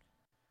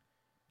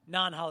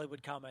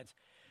non-Hollywood comments.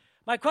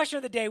 My question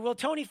of the day, will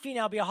Tony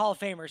Finau be a Hall of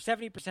Famer?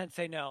 70%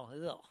 say no.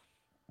 Ugh.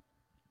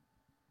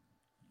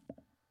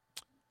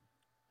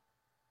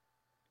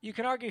 You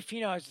can argue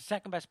Finau is the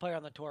second best player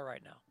on the tour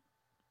right now.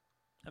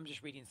 I'm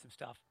just reading some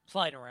stuff,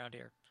 sliding around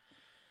here.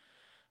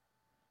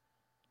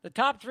 The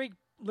top three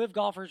live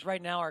golfers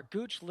right now are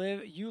Gooch,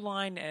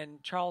 Uline,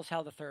 and Charles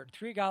Howell III.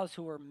 Three guys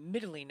who are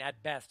middling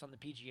at best on the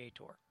PGA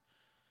Tour.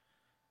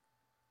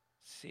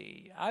 Let's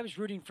see. I was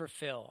rooting for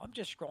Phil. I'm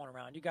just scrolling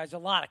around. You guys, a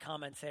lot of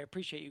comments there.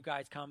 Appreciate you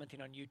guys commenting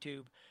on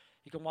YouTube.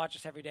 You can watch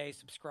us every day.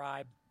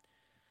 Subscribe.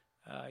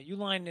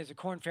 Uline is a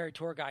Korn Ferry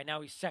Tour guy. Now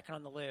he's second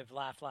on the live.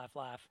 Laugh, laugh,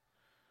 laugh.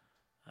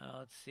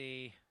 Let's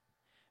see.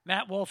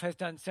 Matt Wolf has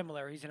done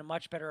similar. He's in a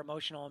much better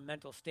emotional and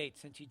mental state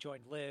since he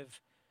joined live.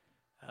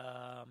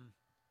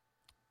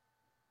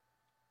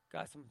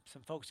 Got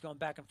some folks going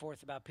back and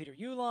forth about Peter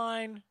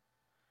Uline.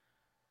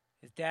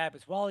 His dad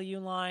was Wally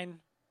Uline,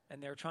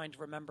 and they're trying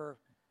to remember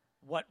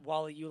what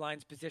Wally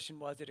Uline's position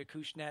was at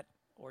Acushnet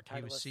or Titleist.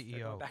 He was CEO.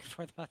 They're going back and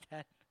forth about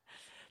that.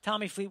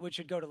 Tommy Fleetwood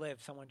should go to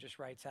live. Someone just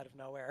writes out of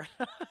nowhere.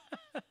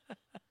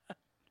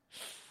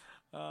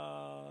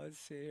 Let's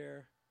see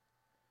here.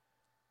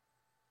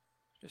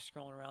 Just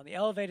scrolling around. The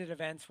elevated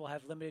events will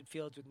have limited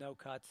fields with no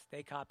cuts.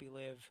 They copy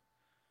live.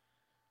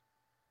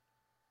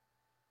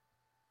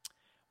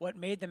 What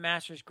made the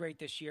Masters great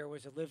this year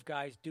was the live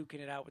guys duking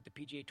it out with the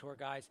PGA Tour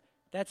guys.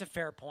 That's a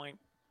fair point.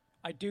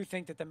 I do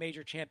think that the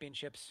major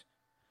championships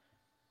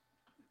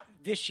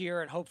this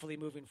year and hopefully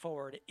moving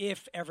forward,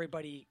 if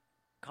everybody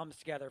comes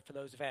together for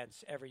those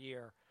events every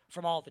year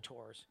from all the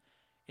tours,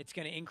 it's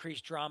going to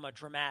increase drama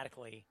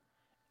dramatically,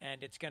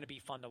 and it's going to be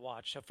fun to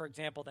watch. So, for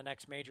example, the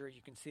next major,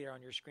 you can see it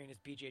on your screen, is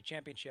PGA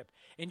Championship.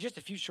 In just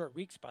a few short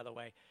weeks, by the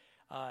way,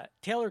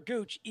 Talor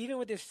Gooch, even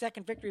with his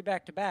second victory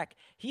back-to-back,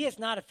 he has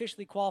not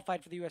officially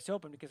qualified for the U.S.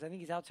 Open because I think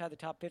he's outside the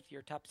top 50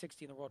 or top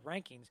 60 in the world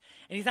rankings,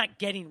 and he's not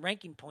getting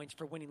ranking points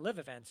for winning live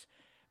events.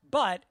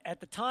 But at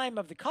the time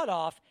of the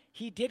cutoff,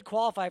 he did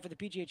qualify for the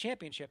PGA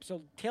Championship.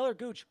 So Talor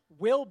Gooch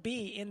will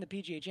be in the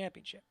PGA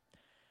Championship.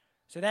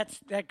 So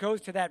that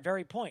goes to that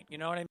very point. You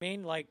know what I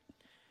mean? Like,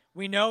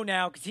 we know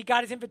now, because he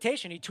got his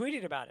invitation. He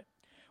tweeted about it.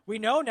 We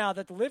know now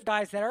that the live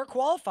guys that are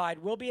qualified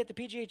will be at the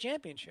PGA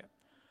Championship.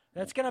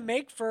 That's going to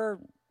make for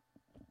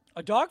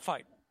a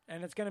dogfight,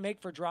 and it's going to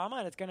make for drama,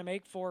 and it's going to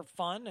make for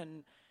fun.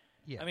 And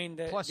yeah. I mean,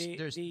 plus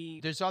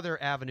there's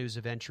other avenues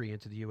of entry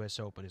into the U.S.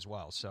 Open as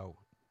well. So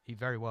he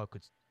very well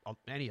could.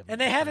 Any of them.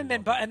 And they haven't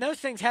been, and those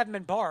things haven't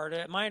been barred.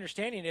 My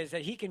understanding is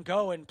that he can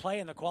go and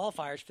play in the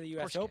qualifiers for the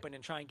U.S. Open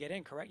and try and get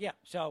in. Correct? Yeah.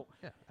 So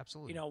yeah,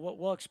 absolutely. You know,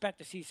 we'll expect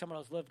to see some of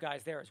those live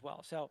guys there as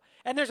well. So,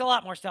 and there's a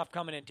lot more stuff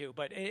coming in too.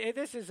 But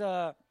this is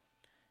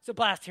it's a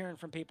blast hearing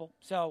from people.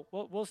 So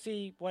we'll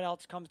see what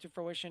else comes to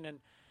fruition.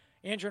 And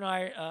Andrew and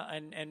I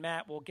and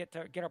Matt will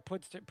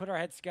put our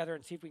heads together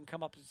and see if we can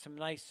come up with some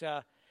nice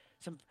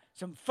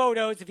some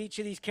photos of each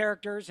of these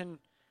characters, and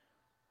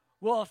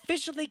we'll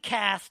officially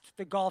cast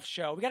the golf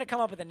show. We got to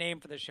come up with a name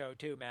for the show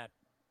too, Matt.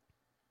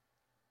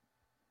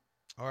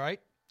 All right,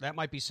 that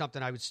might be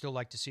something I would still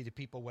like to see the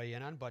people weigh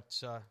in on,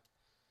 but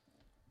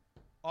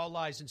all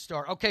lies in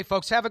store. Okay,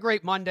 folks, have a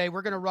great Monday.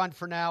 We're going to run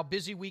for now.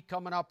 Busy week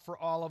coming up for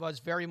all of us.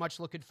 Very much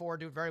looking forward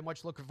to it. Very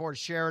much looking forward to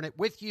sharing it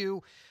with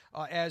you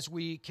as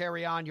we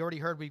carry on. You already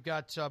heard we've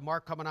got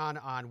Mark coming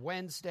on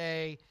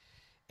Wednesday,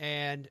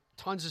 and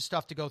tons of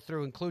stuff to go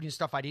through, including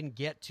stuff I didn't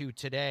get to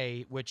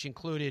today, which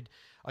included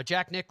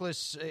Jack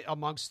Nicklaus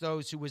amongst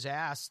those who was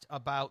asked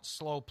about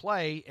slow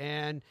play,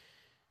 and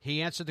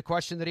he answered the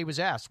question that he was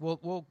asked.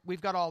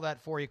 We've got all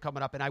that for you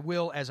coming up, and I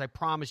will, as I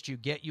promised you,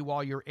 get you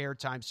all your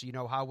airtime so you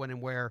know how, when,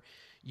 and where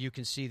you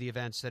can see the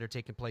events that are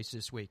taking place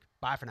this week.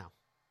 Bye for now.